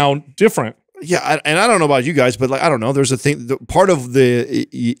thought is now different. Yeah, and I don't know about you guys, but like I don't know. There's a thing. Part of the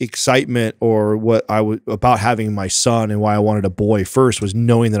excitement or what I was about having my son and why I wanted a boy first was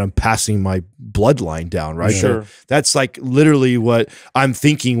knowing that I'm passing my bloodline down. Right. Sure. That's like literally what I'm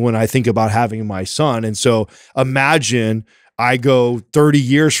thinking when I think about having my son. And so imagine I go 30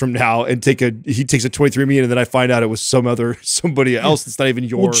 years from now and he takes a 23andMe and then I find out it was somebody else that's not even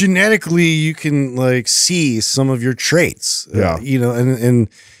your. Well, genetically, you can like see some of your traits. Yeah. You know, and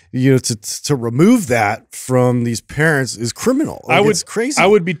you know, to remove that from these parents is criminal. Like, it's crazy. I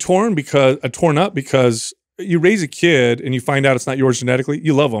would be torn up because you raise a kid and you find out it's not yours genetically.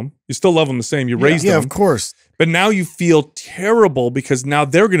 You love them. You still love them the same. You raised them. Yeah, of course. But now you feel terrible because now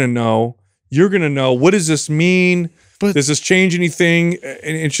they're going to know. You're going to know. What does this mean? Does this change anything?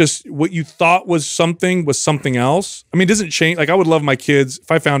 And it's just what you thought was something else. I mean, it doesn't change. Like I would love my kids.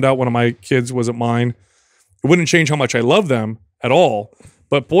 If I found out one of my kids wasn't mine, it wouldn't change how much I love them at all.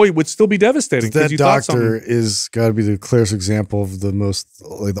 But boy, it would still be devastating. That doctor is got to be the clearest example of the most,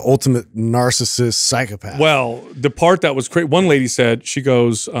 like the ultimate narcissist psychopath. Well, the part that was crazy, one lady said, she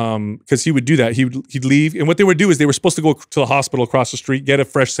goes, because he would do that. He'd leave. And what they would do is they were supposed to go to the hospital across the street, get a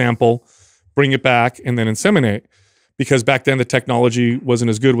fresh sample, bring it back, and then inseminate. Because back then the technology wasn't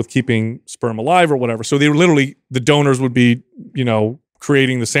as good with keeping sperm alive or whatever. So they were literally, the donors would be, you know,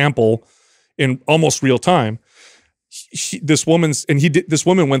 creating the sample in almost real time. This woman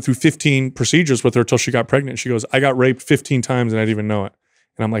went through 15 procedures with her till she got pregnant. She goes, I got raped 15 times and I didn't even know it.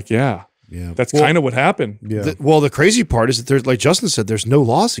 And I'm like, yeah, that's kind of what happened. Yeah. The crazy part is that there's, like Justin said, there's no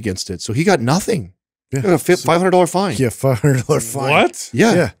laws against it. So he got nothing. Yeah. He got a $500 fine. Yeah, $500 fine. What?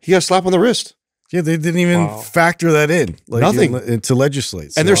 Yeah. He got a slap on the wrist. Yeah, they didn't even factor that in. Like, nothing. To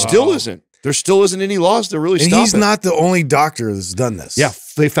legislate. So. And there still isn't. There still isn't any laws to really stop it. And he's not the only doctor that's done this. Yeah,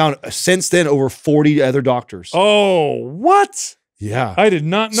 they found since then over 40 other doctors. Oh, what? Yeah. I did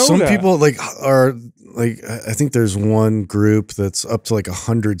not know that. Some people like are like, I think there's one group that's up to like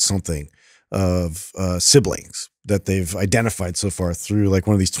 100 something of siblings that they've identified so far through like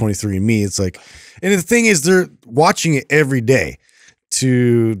one of these 23andMe. It's like, and the thing is they're watching it every day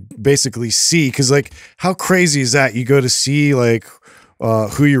to basically see, because like how crazy is that? You go to see like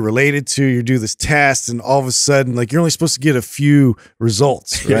who you're related to, you do this test, and all of a sudden, like you're only supposed to get a few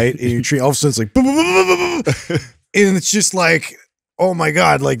results, right? And you treat, all of a sudden it's like, boom, boom, boom, boom, boom. And it's just like, oh my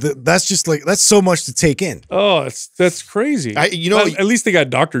God, like that's just like, that's so much to take in. Oh, that's crazy. Well, at least they got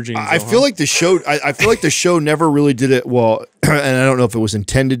doctor genes. I feel like the show, I feel like the show never really did it well. And I don't know if it was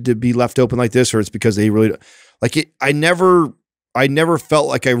intended to be left open like this, or it's because they really, like it, I never felt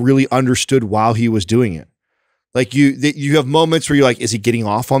like I really understood while he was doing it. Like you have moments where you're like, is he getting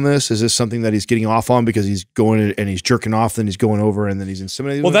off on this? Is this something that he's getting off on because he's going and he's jerking off, then he's going over and then he's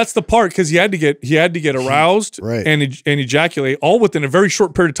inseminating? Well, that's the part, because he had to get aroused right. and ejaculate all within a very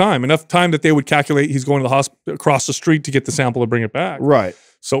short period of time, enough time that they would calculate he's going to the hospital across the street to get the sample and bring it back. Right.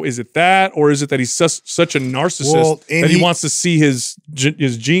 So is it that, or is it that he's such a narcissist that he wants to see his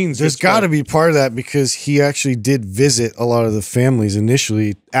genes? There's got to be part of that, because he actually did visit a lot of the families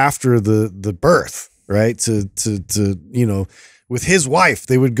initially after the birth, right? To you know, with his wife,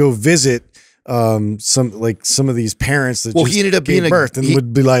 they would go visit some of these parents that he ended up being birth and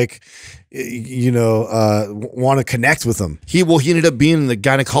would be like, you know, want to connect with them. He ended up being the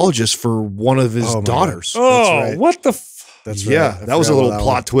gynecologist for one of his daughters. Oh, right. What the. That's right. Yeah, that was a little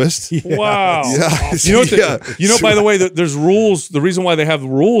plot twist. Yeah. Wow. Yeah. You know, by the way, there's rules. The reason why they have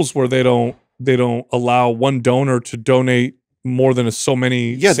rules where they don't allow one donor to donate more than so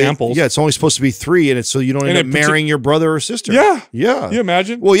many samples. It's only supposed to be 3, and it's so you don't end up marrying your brother or sister. Yeah. Yeah. You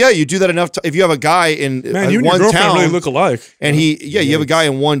imagine? Well, yeah, you do that enough. If you have a guy in Man, you and one your girlfriend town, really look alike. and you have a guy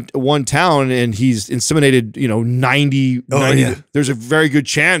in one town, and he's inseminated, 90. Yeah. There's a very good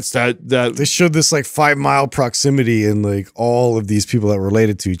chance that they showed this like 5-mile proximity in like all of these people that were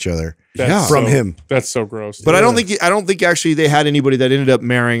related to each other. From him. That's so gross. But I don't think actually they had anybody that ended up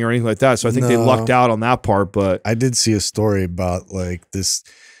marrying or anything like that. So I think they lucked out on that part. But I did see a story about like this,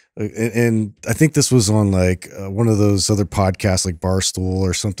 and I think this was on like one of those other podcasts like Barstool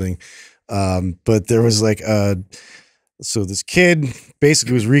or something. But there was like so this kid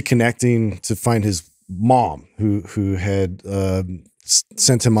basically was reconnecting to find his mom who had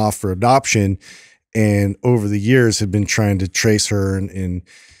sent him off for adoption, and over the years had been trying to trace her and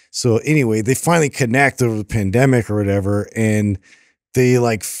so anyway, they finally connect over the pandemic or whatever, and they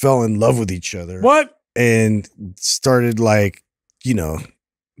like fell in love with each other. What? And started like, you know,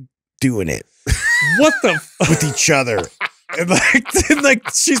 doing it. What the with each other. And like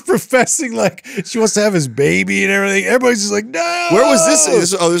she's professing like she wants to have his baby and everything. Everybody's just like, no. Where was this?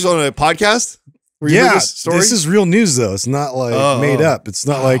 This is on a podcast? Yeah, this is real news though. It's not like made up. It's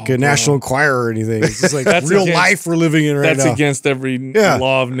not like a National Enquirer or anything. It's just like real life we're living in right now. That's against every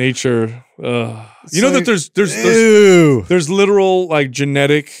law of nature. You know that there's literal like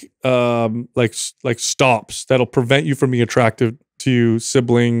genetic like stops that'll prevent you from being attractive to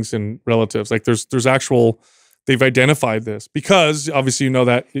siblings and relatives. Like there's actual. They've identified this because obviously you know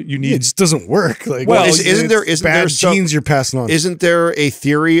that you need. It just doesn't work. Like, well, isn't there bad genes you're passing on? Isn't there a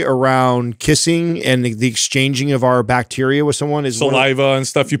theory around kissing and the exchanging of our bacteria with someone? Is saliva and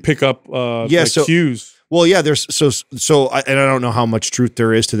stuff you pick up? Cues. Well, yeah. There's and I don't know how much truth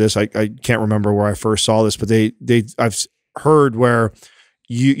there is to this. I can't remember where I first saw this, but I've heard where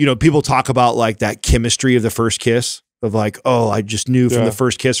you know people talk about like that chemistry of the first kiss. Of like, oh, I just knew from the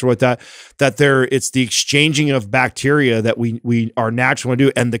first kiss or what that it's the exchanging of bacteria that we are naturally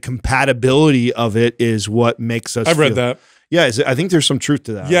do, and the compatibility of it is what makes us. I've read that. Yeah, I think there's some truth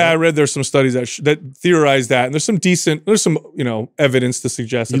to that. Yeah, right? I read there's some studies that theorize that, and there's some evidence to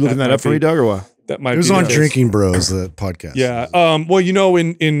suggest. You looking that up for me, Doug, or what? That might. It was on Drinking Bros, the podcast. Yeah. Well, you know,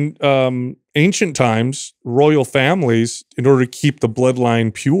 in ancient times, royal families, in order to keep the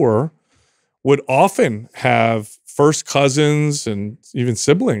bloodline pure, would often have first cousins and even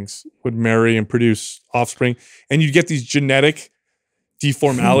siblings would marry and produce offspring, and you'd get these genetic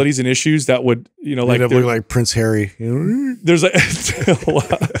deformalities and issues that would, you know, like look like Prince Harry. There's like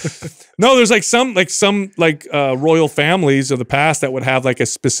no, there's like some royal families of the past that would have like a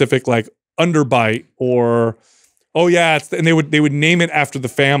specific like underbite or and they would name it after the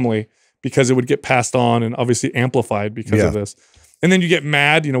family because it would get passed on and obviously amplified because of this. And then you get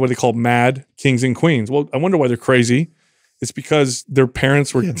mad, you know, what they call mad kings and queens. Well, I wonder why they're crazy. It's because their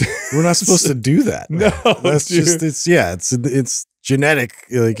parents were. We're not supposed to do that. No, that's just it's genetic.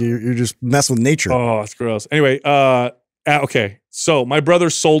 Like you're just messing with nature. Oh, it's gross. Anyway, okay. So my brother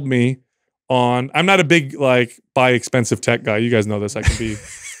sold me on. I'm not a big like buy expensive tech guy. You guys know this. I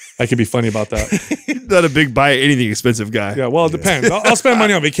can be funny about that. Not a big buy anything expensive guy. Yeah, well, it depends. I'll spend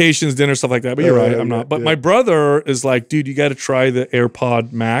money on vacations, dinner, stuff like that. But you're right, I'm not. But my brother is like, dude, you got to try the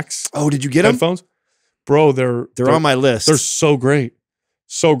AirPod Max. Oh, did you get them? Headphones? Bro, they're on my list. They're so great.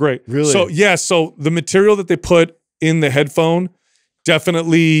 So great. Really? So, yeah, so the material that they put in the headphone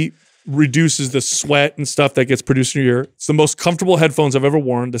definitely reduces the sweat and stuff that gets produced in your ear. It's the most comfortable headphones I've ever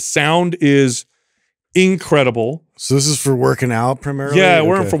worn. The sound is incredible. So this is for working out primarily? Yeah,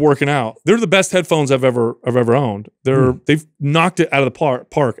 we're for working out. They're the best headphones I've ever owned. They've knocked it out of the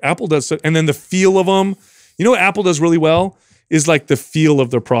park. Apple does, and then the feel of them. You know what Apple does really well is like the feel of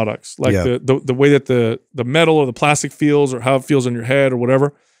their products, like the way that the metal or the plastic feels or how it feels on your head or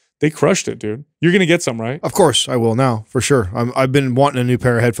whatever. They crushed it, dude. You're gonna get some, right? Of course, I will now for sure. I've been wanting a new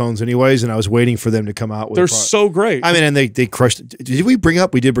pair of headphones anyways, and I was waiting for them to come out with. They're so great. I mean, and they crushed it. Did we bring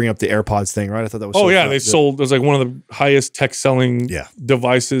up? We did bring up the AirPods thing, right? I thought that was. Oh yeah, they sold. It was like one of the highest tech selling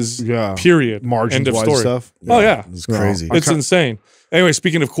devices. Yeah. Period. Margins End of story. Stuff. Yeah. Oh yeah, it's crazy. It's insane. Anyway,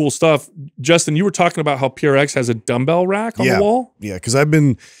 speaking of cool stuff, Justin, you were talking about how PRX has a dumbbell rack on the wall. Yeah, because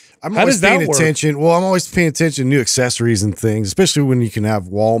I'm always paying attention. Well, I'm always paying attention to new accessories and things, especially when you can have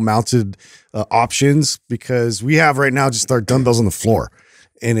wall-mounted options. Because we have right now just our dumbbells on the floor,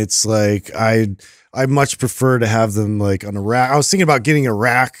 and it's like I much prefer to have them like on a rack. I was thinking about getting a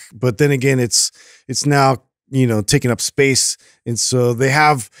rack, but then again, it's now taking up space, and so they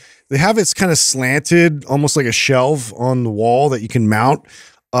have it's kind of slanted, almost like a shelf on the wall that you can mount.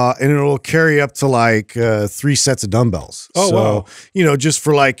 And it'll carry up to like 3 sets of dumbbells. Oh, wow. Just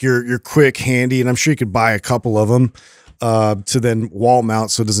for like your quick handy, and I'm sure you could buy a couple of them to then wall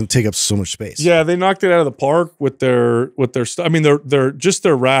mount so it doesn't take up so much space. Yeah, they knocked it out of the park with their stuff. I mean, they're just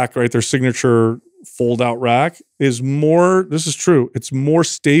their rack, right? Their signature fold out rack is more. This is true. It's more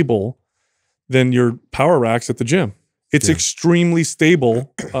stable than your power racks at the gym. It's extremely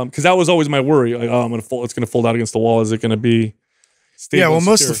stable because that was always my worry. Like, oh, it's gonna fold out against the wall. Is it gonna be stable? Yeah, well,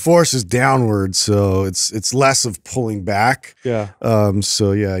 most of the force is downward, so it's less of pulling back. Yeah.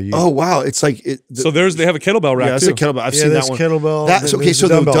 So yeah. Oh wow, it's like so. They have a kettlebell rack. Yeah, it's a kettlebell. I've seen that one. Kettlebell. Okay, so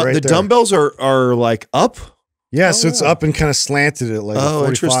the dumbbells are like up. Yeah, so it's up and kind of slanted at like 45.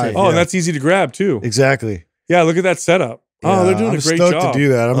 Interesting. Oh, and that's easzy to grab too. Exactly. Yeah, look at that setup. Yeah, they're doing a great job. I'm stoked to do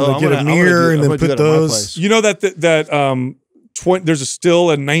that. I'm gonna get a mirror and then put those. You know that there's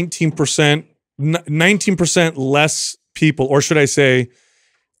still a 19% less people, or should I say,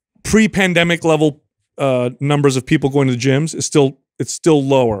 pre-pandemic level numbers of people going to the gyms is still it's still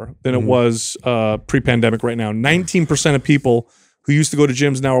lower than it was pre-pandemic right now. 19% of people who used to go to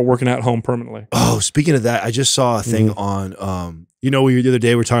gyms now are working at home permanently. Oh, speaking of that, I just saw a thing on, the other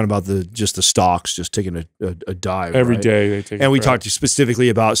day we were talking about the stocks just taking a dive every day. They take, and we talked specifically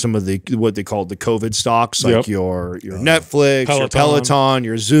about some of the what they called the COVID stocks, like your Netflix, your Peloton,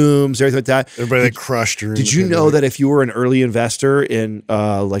 your Zooms, everything like that. Everybody that crushed. Did you know that if you were an early investor in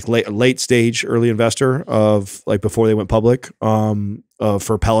like late stage early investor of like before they went public,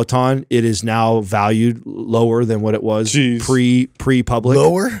 for Peloton, it is now valued lower than what it was pre-public.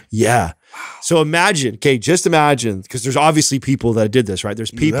 Lower? Yeah. So imagine, just imagine, because there's obviously people that did this, right?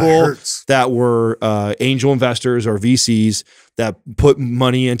 There's people that were angel investors or VCs that put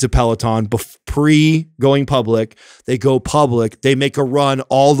money into Peloton pre-going public. They go public. They make a run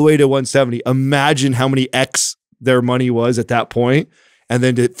all the way to 170. Imagine how many X their money was at that point. And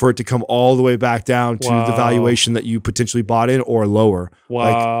then for it to come all the way back down to the valuation that you potentially bought in or lower.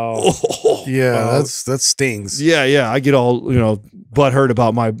 Wow. Like, that stings. Yeah. I get all, butthurt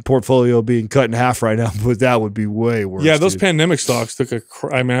about my portfolio being cut in half right now, but that would be way worse. Yeah, those pandemic stocks took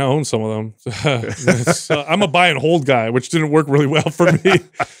I own some of them. I'm a buy and hold guy, which didn't work really well for me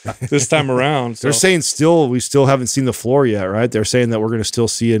this time around. So. They're saying we still haven't seen the floor yet, right? They're saying that we're going to still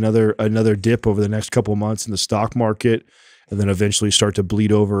see another dip over the next couple of months in the stock market, and then eventually start to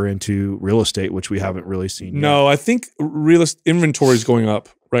bleed over into real estate, which we haven't really seen yet. No, I think inventory is going up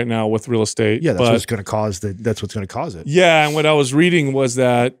right now with real estate. Yeah, that's what's going to cause it. Yeah, and what I was reading was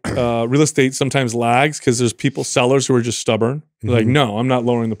that real estate sometimes lags because there's sellers who are just stubborn. They're like, no, I'm not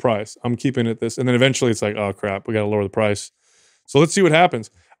lowering the price. I'm keeping it this. And then eventually it's like, oh crap, we got to lower the price. So let's see what happens.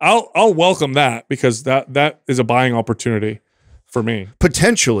 I'll welcome that because that is a buying opportunity for me.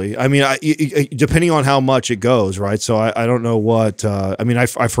 Potentially. I mean, depending on how much it goes, right? So I don't know what,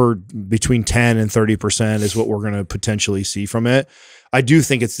 I've heard between 10 and 30% is what we're going to potentially see from it. I do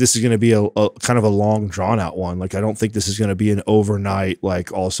think this is going to be a kind of a long drawn out one. Like, I don't think this is going to be an overnight,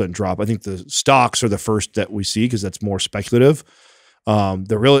 like all of a sudden drop. I think the stocks are the first that we see because that's more speculative.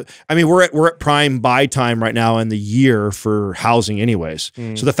 We're at prime buy time right now in the year for housing anyways.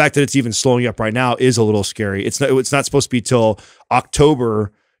 So the fact that it's even slowing up right now is a little scary. It's not supposed to be till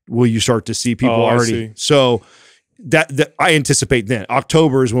October will you start to see people already. So that I anticipate then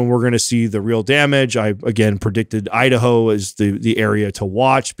October is when we're going to see the real damage. I again predicted Idaho as the area to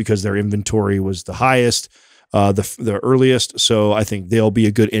watch because their inventory was the highest. The earliest, so I think they'll be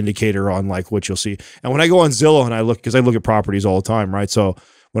a good indicator on like what you'll see. And when I go on Zillow and I look, because I look at properties all the time, right? So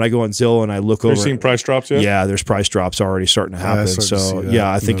when I go on Zillow and I look over, you're seeing price drops yet? Yeah, there's price drops already starting to happen. So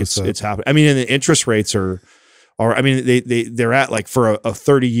yeah, I think it's happening. I mean, and the interest rates they're at like for a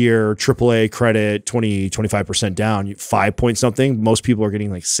 30-year AAA credit, 25% down, 5 point something. Most people are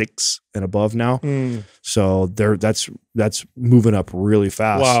getting like 6 and above now. So that's moving up really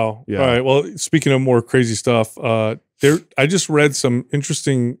fast. Wow. Yeah. All right. Well, speaking of more crazy stuff, I just read some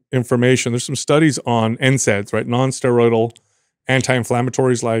interesting information. There's some studies on NSAIDs, right? Non-steroidal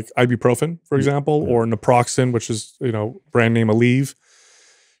anti-inflammatories like ibuprofen, for example, or naproxen, which is, brand name Aleve,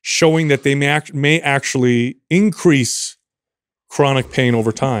 showing that they may actually increase chronic pain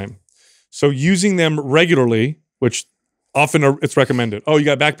over time. So using them regularly, which often it's recommended. Oh, you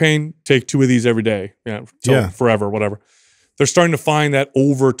got back pain? Take 2 of these every day. Forever, whatever. They're starting to find that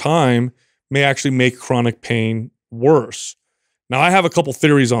over time may actually make chronic pain worse. Now, I have a couple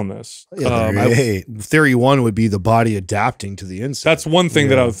theories on this. Theory 1 would be the body adapting to the NSAID. That's one thing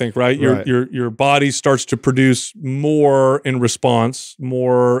that I would think, right? Your body starts to produce more in response,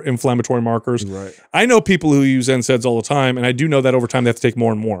 more inflammatory markers. Right. I know people who use NSAIDs all the time, and I do know that over time they have to take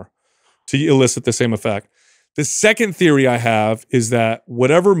more and more to elicit the same effect. The second theory I have is that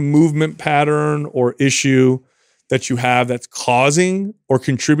whatever movement pattern or issue that you have that's causing or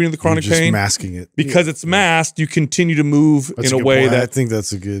contributing to the chronic pain, masking it because it's masked, you continue to move in a way that I think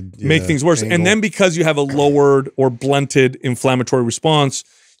that's a good make things worse. Angle. And then because you have a lowered or blunted inflammatory response,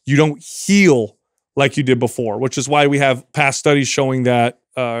 you don't heal like you did before, which is why we have past studies showing that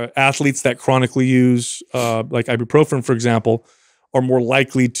athletes that chronically use like ibuprofen, for example, are more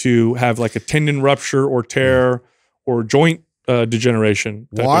likely to have like a tendon rupture or tear or joint degeneration.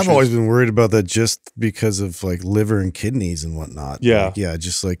 Well, I've always been worried about that just because of like liver and kidneys and whatnot. Yeah.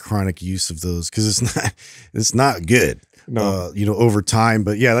 Just like chronic use of those because it's not good. No. Over time.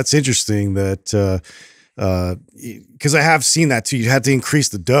 But yeah, that's interesting that because I have seen that too. You had to increase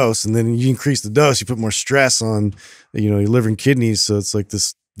the dose, and then you increase the dose, you put more stress on your liver and kidneys. So it's like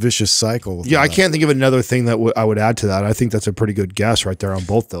this vicious cycle. Yeah, I can't think of another thing that I would add to that. I think that's a pretty good guess right there on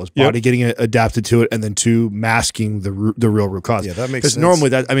both those. Body getting adapted to it, and then two, masking the real root cause. Yeah, that makes sense. Because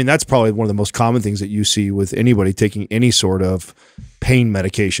normally that's probably one of the most common things that you see with anybody taking any sort of pain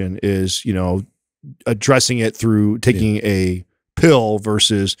medication is, addressing it through taking a pill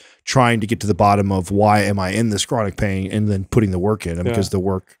versus trying to get to the bottom of why am I in this chronic pain and then putting the work in, because the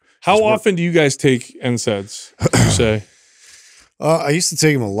work. How often do you guys take NSAIDs, would you say? I used to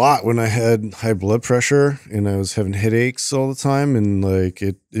take them a lot when I had high blood pressure and I was having headaches all the time. And like,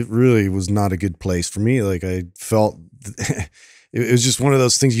 it really was not a good place for me. Like I felt it was just one of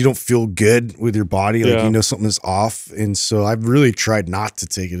those things you don't feel good with your body. Like, something is off. And so I've really tried not to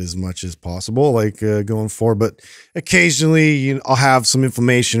take it as much as possible, like going forward. But occasionally I'll have some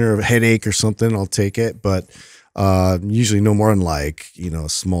inflammation or a headache or something. I'll take it. But usually no more than like, a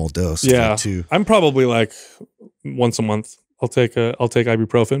small dose. Yeah. I'm probably like once a month. I'll take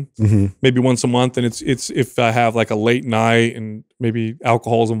ibuprofen, maybe once a month, and it's if I have like a late night and maybe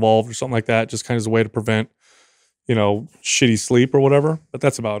alcohol is involved or something like that, just kind of as a way to prevent, shitty sleep or whatever. But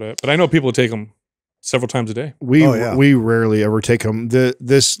that's about it. But I know people take them several times a day. We rarely ever take them.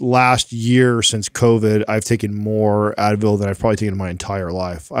 This last year since COVID, I've taken more Advil than I've probably taken in my entire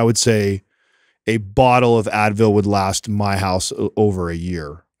life. I would say a bottle of Advil would last my house over a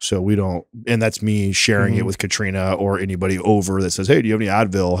year. So we don't, and that's me sharing it with Katrina or anybody over that says, "Hey, do you have any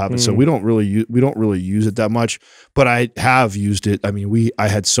Advil?" So we don't really use it that much, but I have used it. I mean, I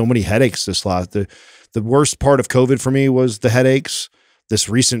had so many headaches this last. The worst part of COVID for me was the headaches. This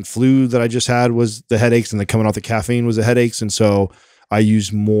recent flu that I just had was the headaches, and then coming off the caffeine was the headaches, and so I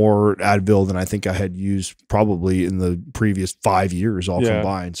used more Advil than I think I had used probably in the previous 5 years all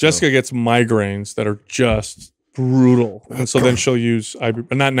combined. So. Jessica gets migraines that are just brutal, and so then she'll use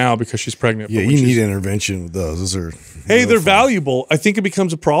ibuprofen. Not now because she's pregnant. Yeah, you need intervention with those. Those are they're valuable. I think it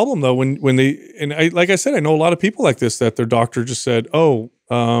becomes a problem though when they, and like I said, I know a lot of people like this that their doctor just said,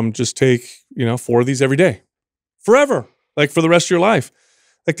 just take 4 of these every day, forever, like for the rest of your life.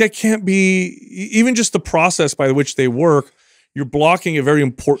 Like that can't be. Even just the process by which they work, you're blocking a very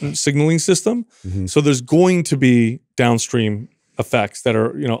important signaling system. So there's going to be downstream effects that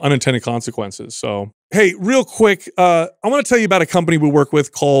are, unintended consequences. So, hey, real quick, I want to tell you about a company we work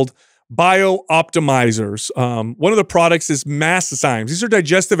with called Bio-Optimizers. One of the products is Masszymes. These are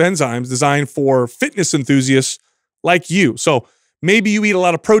digestive enzymes designed for fitness enthusiasts like you. So maybe you eat a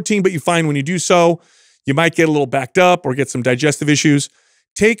lot of protein, but you find when you do so, you might get a little backed up or get some digestive issues.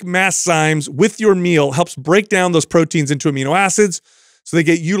 Take Masszymes with your meal, helps break down those proteins into amino acids so they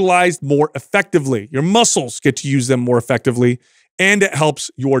get utilized more effectively. Your muscles get to use them more effectively, and it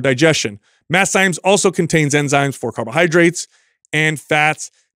helps your digestion. Masszymes also contains enzymes for carbohydrates and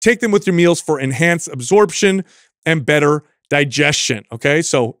fats. Take them with your meals for enhanced absorption and better digestion, okay?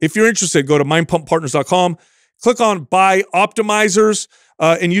 So if you're interested, go to mindpumppartners.com, click on Buy Optimizers,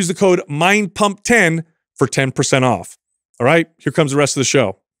 and use the code MINDPUMP10 for 10% off. All right, here comes the rest of the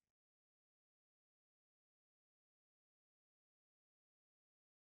show.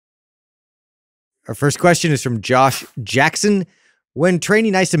 Our first question is from Josh Jackson. When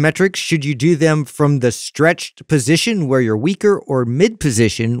training isometrics, should you do them from the stretched position where you're weaker or mid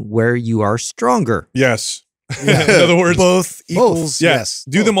position where you are stronger? Yes. In other words, both equals yes.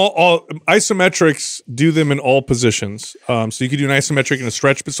 Do them all isometrics, do them in all positions. So you could do an isometric and a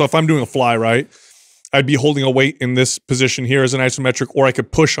stretch. So if I'm doing a fly, right, I'd be holding a weight in this position here as an isometric, or I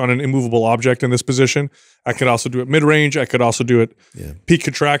could push on an immovable object in this position. I could also do it mid-range. I could also do it peak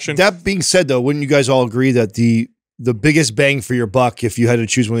contraction. That being said, though, wouldn't you guys all agree that the biggest bang for your buck, if you had to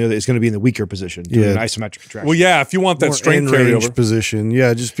choose one or the other, is going to be in the weaker position, doing an isometric contraction? Well, yeah, if you want that more strength carryover position,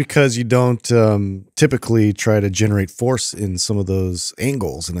 just because you don't typically try to generate force in some of those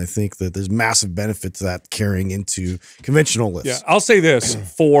angles, and I think that there's massive benefit to that carrying into conventional lifts. Yeah, I'll say this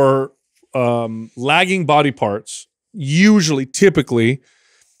for lagging body parts. Usually, typically,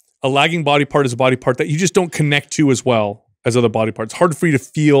 a lagging body part is a body part that you just don't connect to as well as other body parts. It's hard for you to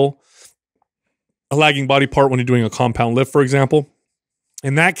feel a lagging body part when you're doing a compound lift, for example.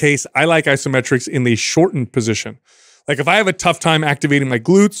 In that case, I like isometrics in the shortened position. Like if I have a tough time activating my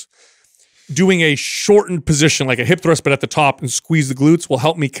glutes, doing a shortened position, like a hip thrust, but at the top and squeeze the glutes will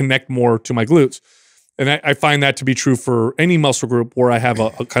help me connect more to my glutes. And I find that to be true for any muscle group where I have a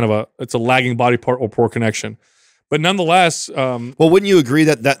kind of it's a lagging body part or poor connection. But nonetheless, well, wouldn't you agree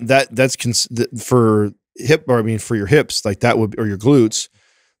that's for hip, or I mean for your hips, like that would, or your glutes,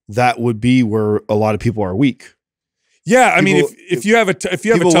 that would be where a lot of people are weak. Yeah, I mean, if you have a tough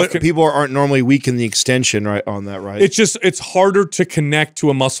people aren't normally weak in the extension, right? On that, right? It's harder to connect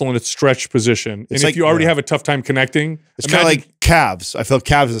to a muscle in its stretched position, and if you already have a tough time connecting, it's kind of like calves. I feel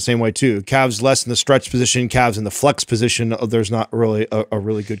calves are the same way too. Calves less in the stretch position, calves in the flex position. There's not really a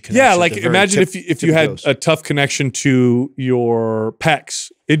really good connection. Yeah, like imagine if you had a tough connection to your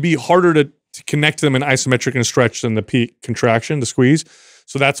pecs, it'd be harder to connect to them in isometric and stretch than the peak contraction, the squeeze.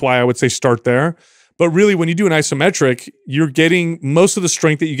 So that's why I would say start there. But really, when you do an isometric, you're getting most of the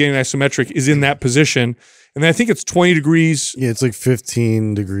strength that you get in isometric is in that position. And I think it's 20 degrees. Yeah, it's like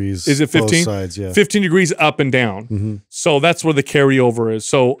 15 degrees. Is it 15? Both sides, yeah. 15 degrees up and down. So that's where the carryover is.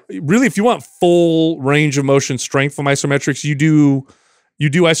 So really, if you want full range of motion strength from isometrics, you do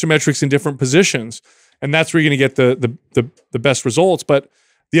isometrics in different positions. And that's where you're going to get the best results. But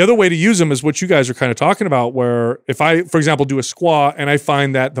the other way to use them is what you guys are kind of talking about, where if I, for example, do a squat and I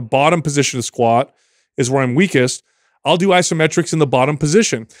find that the bottom position of squat is where I'm weakest, I'll do isometrics in the bottom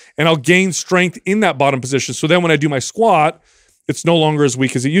position and I'll gain strength in that bottom position. So then when I do my squat, it's no longer as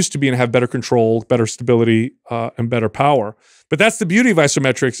weak as it used to be and have better control, better stability, and better power. But that's the beauty of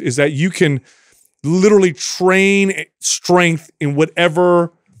isometrics, is that you can literally train strength in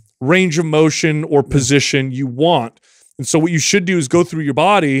whatever range of motion or position you want. And so what you should do is go through your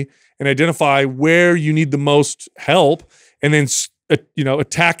body and identify where you need the most help and then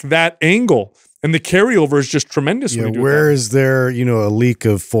attack that angle. And the carryover is just tremendous. Yeah, where is there, a leak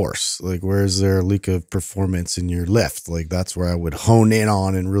of force? Like, where is there a leak of performance in your lift? Like, that's where I would hone in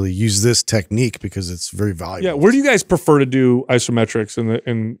on and really use this technique because it's very valuable. Yeah, where do you guys prefer to do isometrics?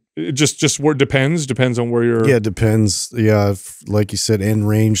 And it just where it depends on where you're. Yeah, it depends. Yeah, like you said, in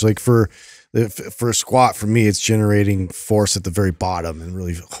range. Like for a squat, for me, it's generating force at the very bottom and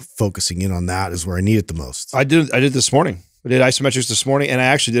really focusing in on that is where I need it the most. I did this morning. I did isometrics this morning, and I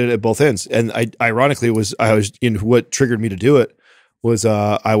actually did it at both ends. And ironically, what triggered me to do it was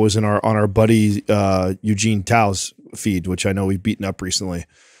I was on our buddy Eugene Tao's feed, which I know we've beaten up recently,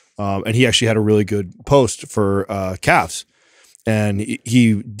 and he actually had a really good post for calves, and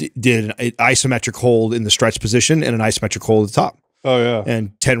he did an isometric hold in the stretch position and an isometric hold at the top. Oh yeah,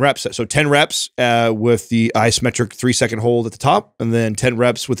 and 10 reps. So 10 reps with the isometric 3-second hold at the top, and then 10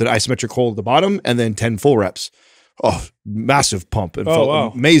 reps with an isometric hold at the bottom, and then 10 full reps. Oh, massive pump and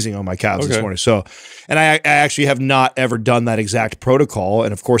felt amazing on my calves this morning. So, and I actually have not ever done that exact protocol.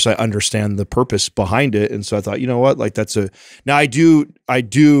 And of course I understand the purpose behind it. And so I thought, you know what, like now I do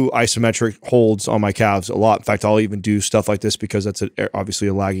isometric holds on my calves a lot. In fact, I'll even do stuff like this because that's obviously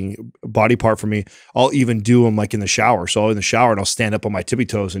a lagging body part for me. I'll even do them like in the shower. So I'll in the shower and I'll stand up on my tippy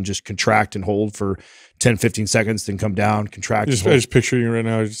toes and just contract and hold for 10, 15 seconds, then come down, contract. I just picture you right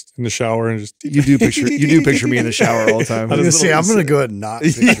now, just in the shower and just. You do picture me in the shower all the time. I'm gonna go ahead and not.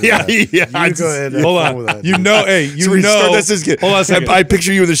 Yeah. You go ahead. Hold on. Hold on a second. I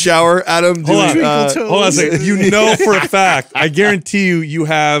picture you in the shower, Adam. Hold on a second. You know for a fact, I guarantee you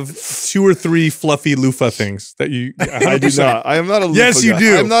have 2 or 3 fluffy loofah things that you. 100%. I do not. I am not a loofah. Yes, you guy.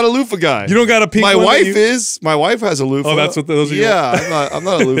 do. I'm not a loofah guy. You don't got a pink. My wife is. My wife has a loofah. Oh, that's what those are. Yeah, I'm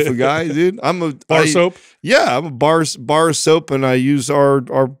not a loofah guy, dude. I'm a bar soap. Yeah, I'm a bar soap, and I use our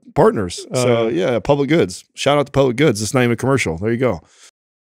partners. So yeah, Public Goods. Shout out to Public Goods. It's not even a commercial. There you go.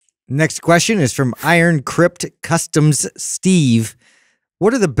 Next question is from Iron Crypt Customs Steve.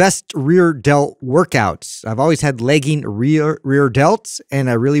 What are the best rear delt workouts? I've always had legging rear delts,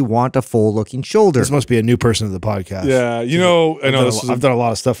 and I really want a full-looking shoulder. This must be a new person to the podcast. Yeah, I've done a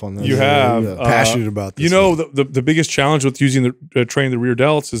lot of stuff on this. You have. Passionate about this. The biggest challenge with using training the rear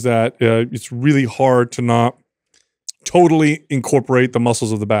delts is that it's really hard to not totally incorporate the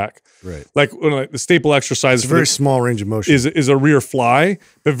muscles of the back. Right. Like the staple exercise. It's a very small range of motion. Is a rear fly,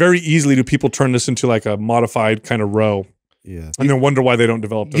 but very easily do people turn this into like a modified kind of row. Yeah. And then wonder why they don't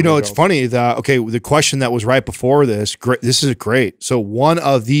develop. It's funny that, the question that was right before this, this is great. So one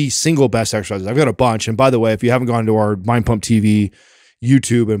of the single best exercises, I've got a bunch. And by the way, if you haven't gone to our Mind Pump TV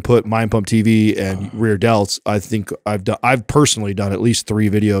YouTube and put Mind Pump TV and rear delts, I think I've personally done at least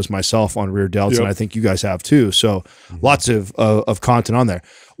 3 videos myself on rear delts. And I think you guys have too. So lots of content on there.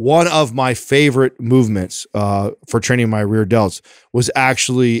 One of my favorite movements for training my rear delts was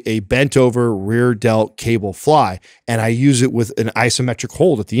actually a bent over rear delt cable fly. And I use it with an isometric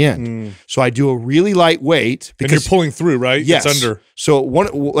hold at the end. So I do a really light weight. Because you're pulling through, right? Yes. It's under. So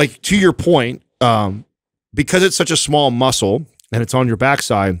to your point, because it's such a small muscle and it's on your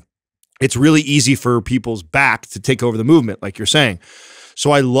backside, it's really easy for people's back to take over the movement, like you're saying.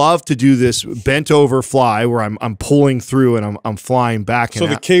 So I love to do this bent over fly where I'm pulling through and I'm flying back. So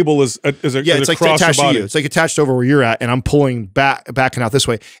the cable is it's like attached to you. It's like attached over where you're at, and I'm pulling back and out this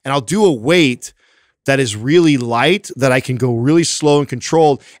way. And I'll do a weight that is really light, that I can go really slow and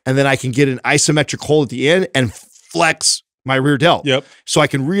controlled, and then I can get an isometric hold at the end and flex my rear delt. Yep. So I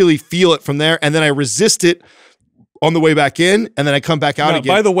can really feel it from there, and then I resist it on the way back in, and then I come back out again.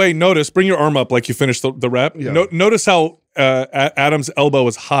 By the way, notice, bring your arm up like you finished the rep. Yeah. Notice how Adam's elbow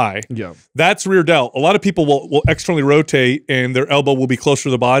is high. Yeah. That's rear delt. A lot of people will externally rotate and their elbow will be closer to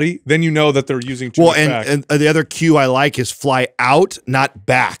the body. Then you know that they're using too much back. And the other cue I like is fly out, not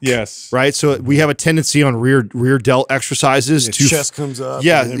back. Yes. Right? So we have a tendency on rear delt exercises to chest comes up.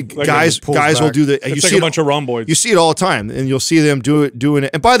 Yeah, and then guys will back. do the It's you like see a bunch of rhomboids. You see it all the time, and you'll see them doing it.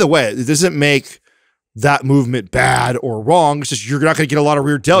 And by the way, it doesn't make that movement bad or wrong. It's just you're not going to get a lot of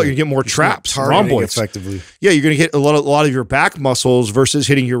rear delt. You're going to get more traps, rhomboids. Effectively. Yeah, you're going to hit a lot of your back muscles versus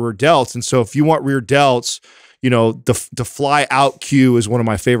hitting your rear delts. And so if you want rear delts, you know, the fly out cue is one of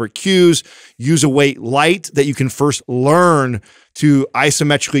my favorite cues. Use a weight light that you can first learn to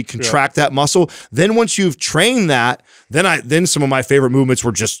isometrically contract that muscle. Then once you've trained that, then some of my favorite movements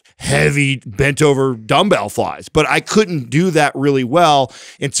were just heavy bent over dumbbell flies. But I couldn't do that really well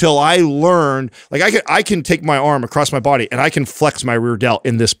until I learned, like I can take my arm across my body and I can flex my rear delt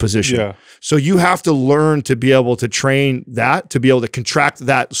in this position. Yeah. So you have to learn to be able to train that, to be able to contract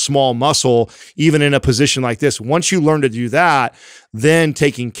that small muscle, even in a position like this. Once you learn to do that, then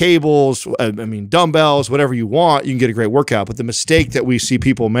taking cables, dumbbells, whatever you want, you can get a great workout. But the mistake that we see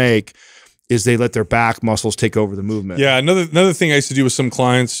people make is they let their back muscles take over the movement. Yeah, another thing I used to do with some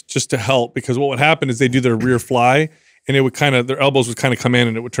clients just to help, because what would happen is they do their rear fly and it would their elbows would kind of come in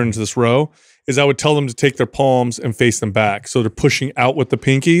and it would turn into this row, is I would tell them to take their palms and face them back. So they're pushing out with the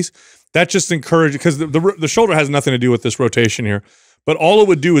pinkies. That just encourages, because the shoulder has nothing to do with this rotation here, but all it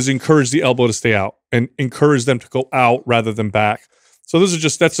would do is encourage the elbow to stay out and encourage them to go out rather than back. So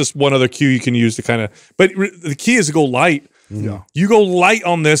that's just one other cue you can use to kind of, but the key is to go light. Yeah. You go light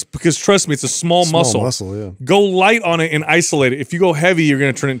on this because trust me, it's a small muscle. Yeah. Go light on it and isolate it. If you go heavy, you're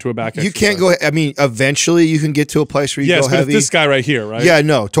going to turn it into a back You can't go, eventually you can get to a place where you go heavy. This guy right here, right? Yeah,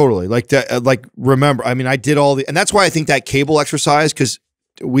 no, totally. Like that, remember, I did all and that's why I think that cable exercise, because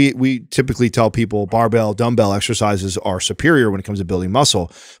we typically tell people barbell, dumbbell exercises are superior when it comes to building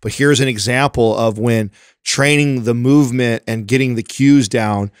muscle. But here's an example of when training the movement and getting the cues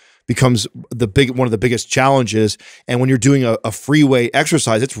down becomes one of the biggest challenges. And when you're doing a free weight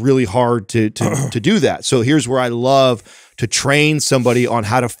exercise, it's really hard to do that. So here's where I love to train somebody on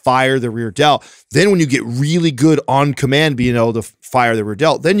how to fire the rear delt. Then when you get really good on command being able to fire the rear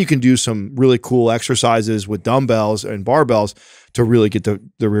delt, then you can do some really cool exercises with dumbbells and barbells to really get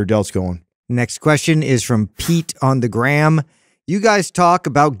the rear delts going. Next question is from Pete on the gram. You guys talk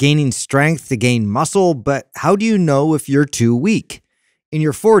about gaining strength to gain muscle, but how do you know if you're too weak? In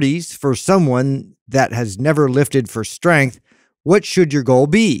your 40s, for someone that has never lifted for strength, what should your goal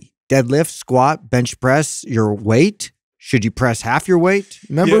be? Deadlift, squat, bench press, your weight? Should you press half your weight?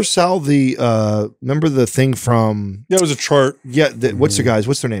 Remember, Sal, remember the thing from... Yeah, it was a chart. Yeah, what's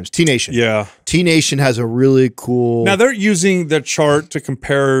their names? T-Nation. Yeah. T-Nation has a really cool... Now, they're using the chart to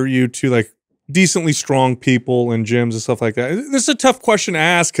compare you to, like, decently strong people in gyms and stuff like that. This is a tough question to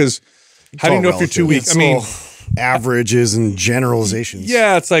ask, because how do you know if you're too weak? Averages and generalizations.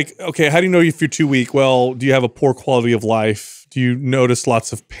 Yeah, it's like, okay, how do you know if you're too weak? Well, do you have a poor quality of life? Do you notice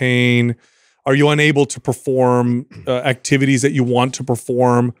lots of pain? Are you unable to perform activities that you want to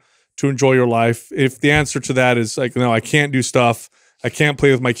perform to enjoy your life? If the answer to that is like, no, I can't do stuff. I can't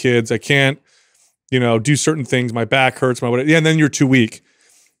play with my kids. I can't, do certain things. My back hurts, whatever. Yeah, and then you're too weak.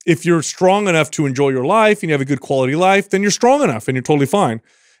 If you're strong enough to enjoy your life and you have a good quality life, then you're strong enough and you're totally fine.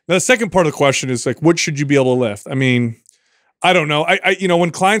 Now, the second part of the question is like, what should you be able to lift? I don't know.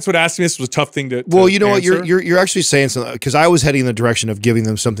 When clients would ask me, this was a tough thing to Well, you know answer. what? You're actually saying something, because I was heading in the direction of giving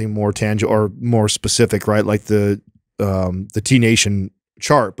them something more tangible or more specific, right? Like the T-Nation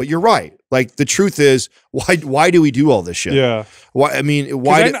chart. But you're right. Like, the truth is, why do we do all this shit? Yeah. Why?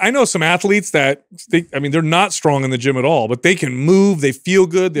 I know some athletes that they're not strong in the gym at all, but they can move. They feel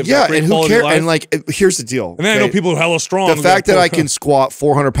good. They've got great quality of life. And like, here's the deal. And then I know people who are hella strong. The fact that I can squat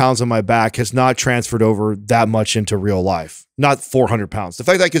 400 pounds on my back has not transferred over that much into real life. Not 400 pounds. The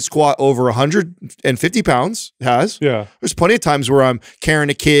fact that I could squat over 150 pounds has. Yeah. There's plenty of times where I'm carrying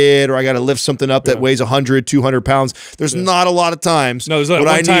a kid or I got to lift something up that weighs 100, 200 pounds. There's not a lot of times. No, there's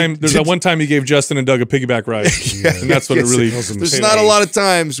that one time you gave Justin and Doug a piggyback ride. And that's what it really There's not a lot of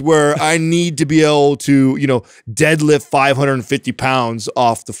times where I need to be able to, deadlift 550 pounds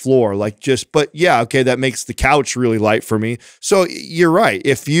off the floor. But yeah, okay, that makes the couch really light for me. So you're right.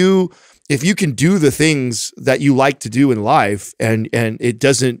 If if you can do the things that you like to do in life and it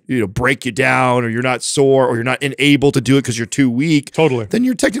doesn't, break you down, or you're not sore, or you're not unable to do it because you're too weak, totally, then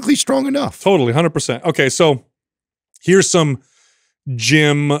you're technically strong enough. Totally, 100%. Okay, so here's some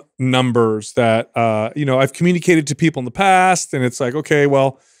gym numbers that I've communicated to people in the past, and it's like, okay,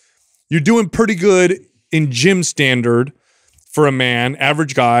 well, you're doing pretty good in gym standard for a man,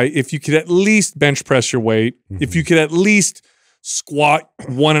 average guy, if you could at least bench press your weight, if you could at least squat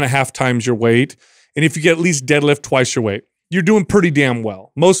 1.5 times your weight, and if you get at least deadlift twice your weight, you're doing pretty damn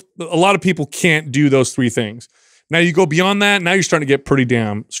well. A lot of people can't do those 3 things. Now you go beyond that, now you're starting to get pretty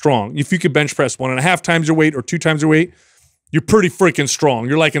damn strong. If you could bench press 1.5 times your weight or 2 times your weight, you're pretty freaking strong.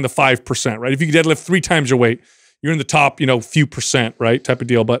 You're like in the 5%, right? If you could deadlift 3 times your weight, you're in the top, few percent, right? Type of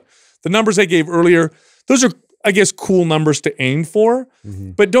deal. But the numbers I gave earlier, those are, I guess, cool numbers to aim for,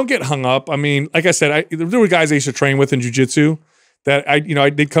 but don't get hung up. I mean, like I said, there were guys I used to train with in jiu-jitsu that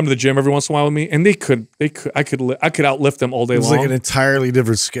they'd come to the gym every once in a while with me, and I could outlift them all day long. It's like an entirely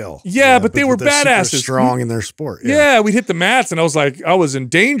different skill. Yeah, but they were badasses, super strong in their sport. Yeah, we'd hit the mats, and I was in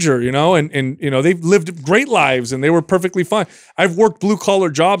danger, and they've lived great lives, and they were perfectly fine. I've worked blue collar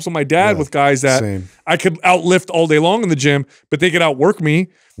jobs with my dad with guys that I could outlift all day long in the gym, but they could outwork me,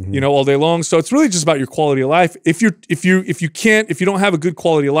 all day long. So it's really just about your quality of life. If you don't have a good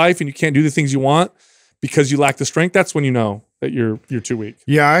quality of life and you can't do the things you want because you lack the strength, that's when you know that you're too weak.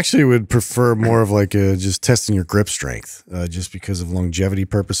 Yeah, I actually would prefer more of like just testing your grip strength, just because of longevity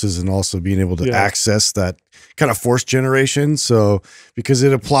purposes, and also being able to access that kind of force generation. So because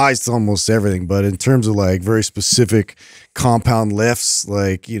it applies to almost everything, but in terms of like very specific compound lifts,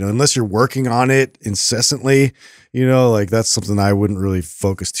 like, unless you're working on it incessantly, like that's something I wouldn't really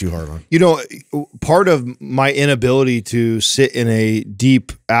focus too hard on. Part of my inability to sit in a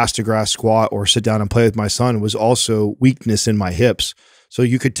deep ass to grass squat or sit down and play with my son was also weakness in my hips. So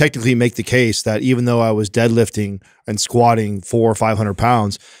you could technically make the case that even though I was deadlifting and squatting 400 or 500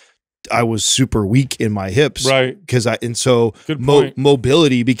 pounds, I was super weak in my hips, right? So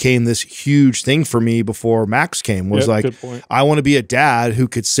mobility became this huge thing for me before Max came. Was I want to be a dad who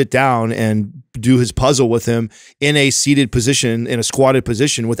could sit down and do his puzzle with him in a seated position, in a squatted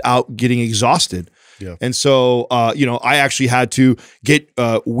position, without getting exhausted. Yeah. And so, I actually had to get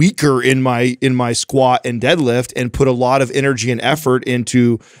weaker in my squat and deadlift, and put a lot of energy and effort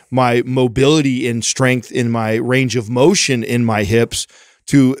into my mobility and strength in my range of motion in my hips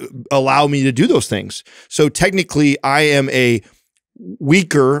to allow me to do those things. So technically, I am a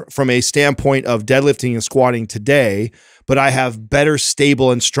weaker from a standpoint of deadlifting and squatting today, but I have better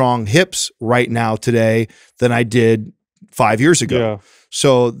stable and strong hips right now today than I did 5 years ago. Yeah.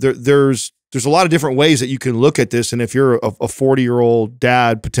 So there's a lot of different ways that you can look at this. And if you're a 40-year-old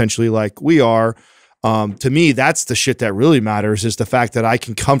dad, potentially like we are, to me, that's the shit that really matters, is the fact that I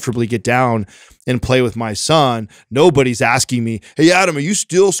can comfortably get down and play with my son. Nobody's asking me, hey, Adam, are you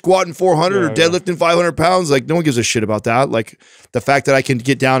still squatting 400 or deadlifting 500 pounds? Like, no one gives a shit about that. Like, the fact that I can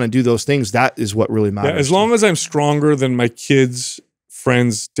get down and do those things, that is what really matters. Yeah, as long as I'm stronger than my kids'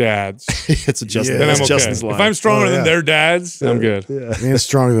 friends' dads, it's adjusting. Then I'm okay. Justin's line. If I'm stronger than their dads, I'm good. Yeah. I mean, it's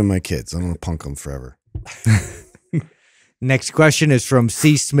stronger than my kids. I'm going to punk them forever. Next question is from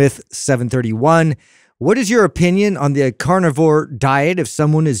C. Smith 731. What is your opinion on the carnivore diet if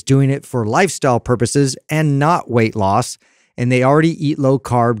someone is doing it for lifestyle purposes and not weight loss, and they already eat low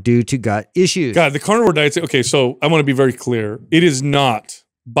carb due to gut issues? God, the carnivore diet. Okay, so I want to be very clear. It is not,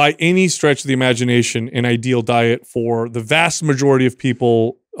 by any stretch of the imagination, an ideal diet for the vast majority of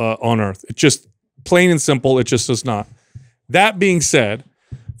people on Earth. It just, plain and simple, it just is not. That being said,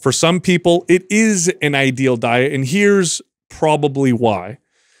 for some people, it is an ideal diet, and here's probably why.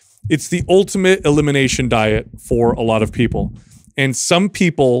 It's the ultimate elimination diet for a lot of people. And some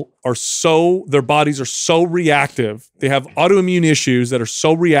people are their bodies are so reactive. They have autoimmune issues that are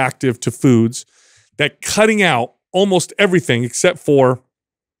so reactive to foods that cutting out almost everything except for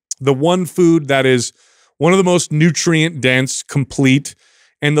the one food that is one of the most nutrient dense, complete,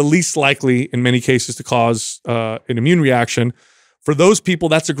 and the least likely in many cases to cause an immune reaction. For those people,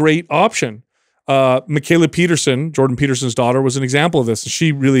 that's a great option. Michaela Peterson, Jordan Peterson's daughter, was an example of this.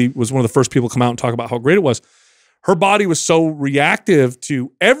 She really was one of the first people to come out and talk about how great it was. Her body was so reactive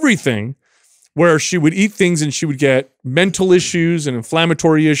to everything, where she would eat things and she would get mental issues and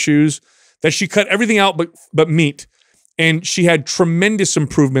inflammatory issues, that she cut everything out but meat. And she had tremendous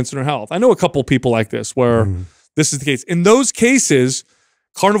improvements in her health. I know a couple people like this where this is the case. In those cases,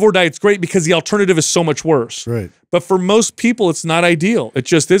 carnivore diet's great because the alternative is so much worse. Right. But for most people, it's not ideal. It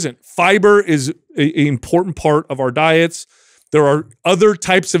just isn't. Fiber is an important part of our diets. There are other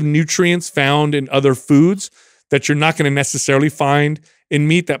types of nutrients found in other foods that you're not going to necessarily find in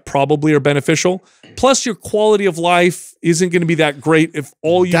meat that probably are beneficial. Plus, your quality of life isn't going to be that great if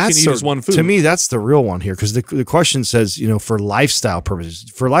all you can eat is one food. To me, that's the real one here, because the question says, you know, for lifestyle purposes.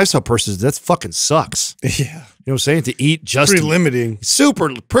 For lifestyle purposes, that fucking sucks. Yeah. You know what I'm saying? To eat just Pretty limiting.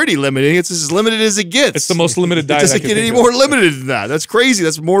 Pretty limiting. It's as limited as it gets. It's the most limited diet. It doesn't get any more limited than that. That's crazy.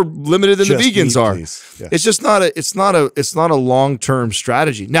 That's more limited than Just the vegans meat, are. please. Yeah. It's just not a long-term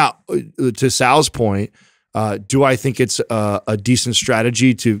strategy. Now, to Sal's point, do I think it's a decent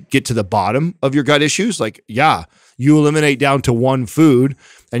strategy to get to the bottom of your gut issues? Like, yeah, you eliminate down to one food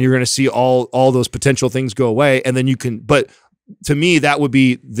and you're going to see all those potential things go away. And then you can, but to me, that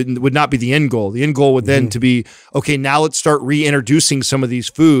would not be the end goal. The end goal would then to be, okay, now let's start reintroducing some of these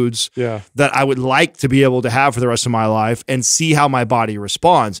foods that I would like to be able to have for the rest of my life and see how my body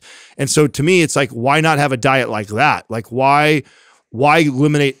responds. And so to me, it's like, why not have a diet like that? Like, why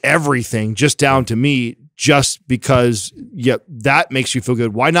eliminate everything just down to meat just because that makes you feel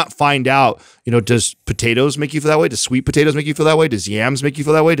good? Why not find out, you know, does potatoes make you feel that way? Does sweet potatoes make you feel that way? Does yams make you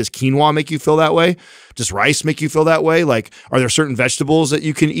feel that way? Does quinoa make you feel that way? Does rice make you feel that way? Like, are there certain vegetables that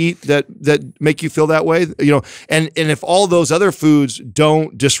you can eat that make you feel that way? You know, and if all those other foods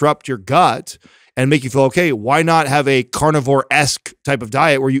don't disrupt your gut and make you feel okay, why not have a carnivore-esque type of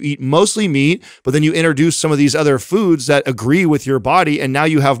diet where you eat mostly meat, but then you introduce some of these other foods that agree with your body, and now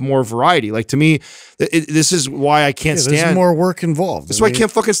you have more variety? Like, to me, this is why I can't stand— There's more work involved. That's why I can't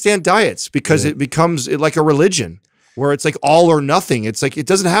fucking stand diets, because it becomes like a religion where it's like all or nothing. It's like, it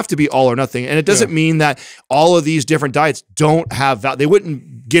doesn't have to be all or nothing. And it doesn't mean that all of these different diets don't have value. They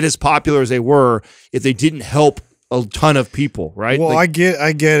wouldn't get as popular as they were if they didn't help a ton of people, right? Well, like,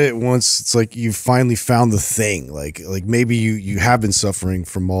 I get it once it's like you've finally found the thing. Like maybe you have been suffering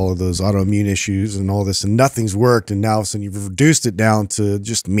from all of those autoimmune issues and all this, and nothing's worked, and now all of a sudden you've reduced it down to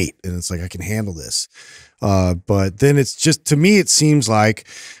just meat, and it's like, I can handle this. But then it's just, to me, it seems like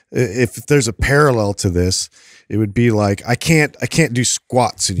if there's a parallel to this, it would be like, I can't do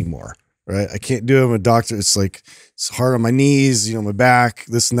squats anymore. Right? I can't do them. A doctor, it's like, it's hard on my knees, you know, my back,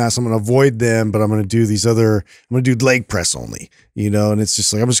 this and that. So I'm going to avoid them, but I'm going to do these other, I'm going to do leg press only, you know, and it's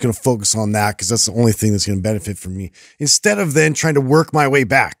just like, I'm just going to focus on that because that's the only thing that's going to benefit from me, instead of then trying to work my way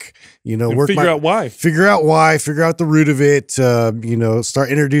back, you know, figure out why, figure out the root of it, you know, start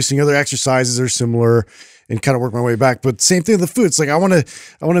introducing other exercises that are similar and kind of work my way back. But same thing with the food. It's like, I want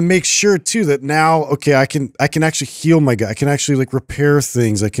to make sure too that now, okay, I can actually heal my gut. I can actually like repair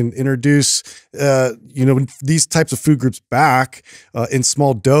things. I can introduce, you know, these types of food groups back in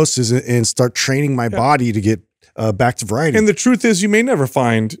small doses and start training my body to get back to variety. And the truth is, you may never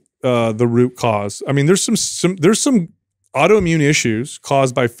find the root cause. I mean, there's some autoimmune issues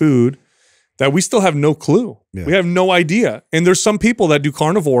caused by food that we still have no clue. Yeah. We have no idea. And there's some people that do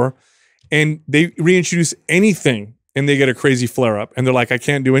carnivore and they reintroduce anything and they get a crazy flare up and they're like, I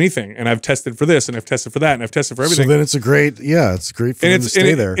can't do anything. And I've tested for this and I've tested for that and I've tested for everything. So then it's great for them to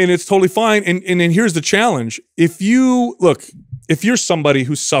stay there. And it's totally fine. And then here's the challenge. If you're somebody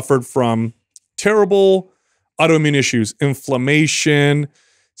who suffered from terrible autoimmune issues, inflammation,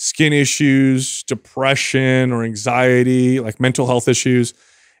 skin issues, depression or anxiety, like mental health issues,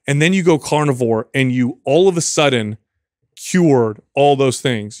 and then you go carnivore and you all of a sudden cured all those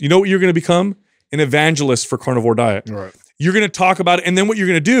things, you know what you're going to become? An evangelist for carnivore diet. Right. You're going to talk about it. And then what you're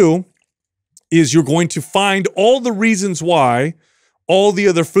going to do is you're going to find all the reasons why all the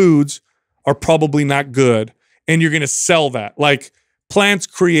other foods are probably not good. And you're going to sell that. Like, plants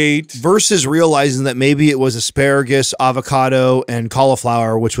create— versus realizing that maybe it was asparagus, avocado, and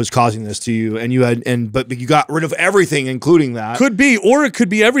cauliflower which was causing this to you, and but you got rid of everything, including that. Could be, or it could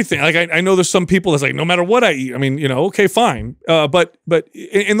be everything. Like, I know there's some people that's like, no matter what I eat, I mean, you know, okay, fine, but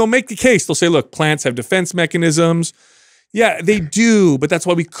they'll make the case. They'll say, look, plants have defense mechanisms. Yeah, they do, but that's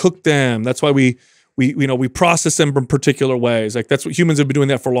why we cook them. That's why we process them in particular ways. Like, that's what humans have been doing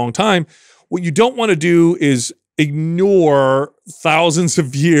that for a long time. What you don't want to do is ignore thousands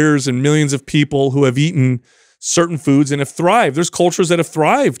of years and millions of people who have eaten certain foods and have thrived. There's cultures that have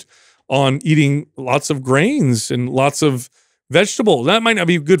thrived on eating lots of grains and lots of vegetables. That might not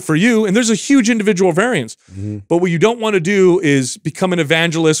be good for you. And there's a huge individual variance. Mm-hmm. But what you don't want to do is become an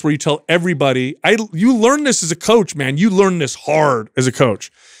evangelist where you tell everybody— you learn this as a coach, man. You learn this hard as a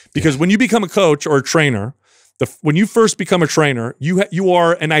coach. Because when you become a coach or a trainer, when you first become a trainer, you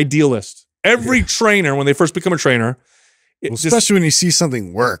are an idealist. Every trainer, when they first become a trainer, Well, especially when you see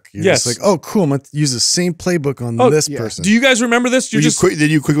something work. You're just like, oh, cool. I'm going to use the same playbook on this person. Do you guys remember this? Then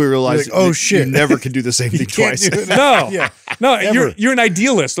you quickly realize, like, oh, shit. You never can do the same thing twice. No, you're an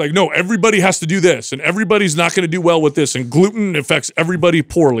idealist. Like, no, everybody has to do this, and everybody's not going to do well with this, and gluten affects everybody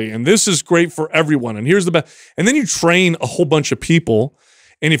poorly, and this is great for everyone, and here's the best. And then you train a whole bunch of people,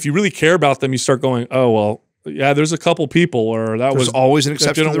 and if you really care about them, you start going, oh, well, yeah, there's a couple people, or there's always an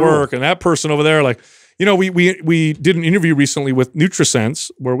exception that to didn't the work, rule. and that person over there, like, you know, we did an interview recently with NutriSense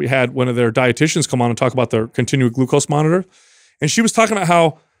where we had one of their dietitians come on and talk about their continuous glucose monitor. And she was talking about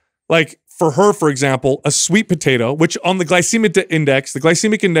how, like, for her, for example, a sweet potato, which on the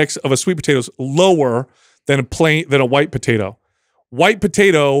glycemic index of a sweet potato is lower than a white potato. White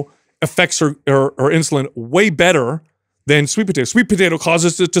potato affects her insulin way better than sweet potato. Sweet potato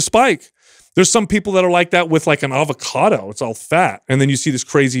causes it to spike. There's some people that are like that with like an avocado. It's all fat. And then you see this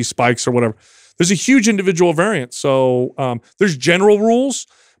crazy spikes or whatever. There's a huge individual variance. So there's general rules,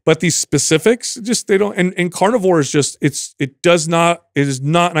 but these specifics, just they don't. And carnivore is just it is not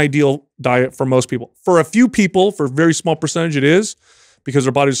an ideal diet for most people. For a few people, for a very small percentage, it is because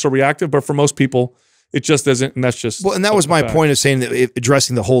their bodies are so reactive. But for most people, it just isn't. And that's just and that was my point of saying that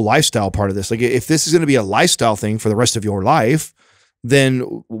addressing the whole lifestyle part of this. Like if this is going to be a lifestyle thing for the rest of your life, then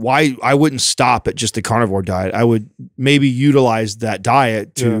why I wouldn't stop at just the carnivore diet. I would maybe utilize that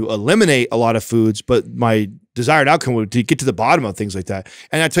diet to eliminate a lot of foods, but my desired outcome would to get to the bottom of things like that.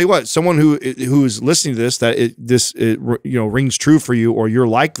 And I tell you what, someone who is listening to this, that this rings true for you, or you're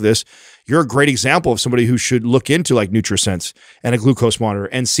like this, you're a great example of somebody who should look into like NutriSense and a glucose monitor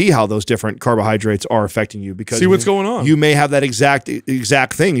and see how those different carbohydrates are affecting you, because see what's going on. You may have that exact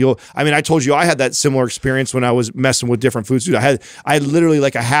thing. I told you I had that similar experience when I was messing with different foods. Dude, I had literally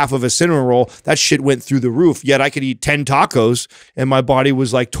like a half of a cinnamon roll. That shit went through the roof. Yet I could eat 10 tacos and my body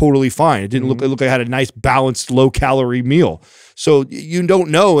was like totally fine. It didn't look like I had a nice balanced low calorie meal. So you don't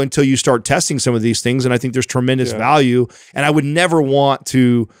know until you start testing some of these things. And I think there's tremendous value. And I would never want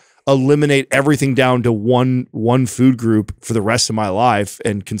to eliminate everything down to one food group for the rest of my life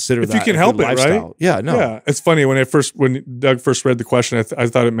and consider that if you can help it, lifestyle. right? Yeah, no. Yeah, it's funny when Doug first read the question, I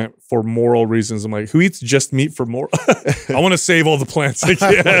thought it meant for moral reasons. I'm like, who eats just meat for moral? I want to save all the plants I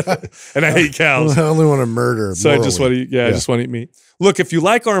can, and I hate cows. I only want to murder. So morally. I just want to eat. I just want to eat meat. Look, if you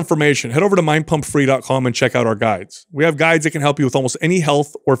like our information, head over to mindpumpfree.com and check out our guides. We have guides that can help you with almost any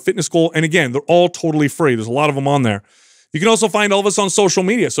health or fitness goal, and again, they're all totally free. There's a lot of them on there. You can also find all of us on social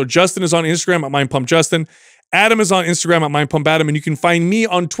media. So Justin is on Instagram at mindpumpjustin. Adam is on Instagram at mindpumpaddam. And you can find me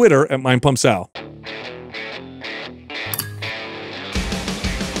on Twitter at mindpumpsal.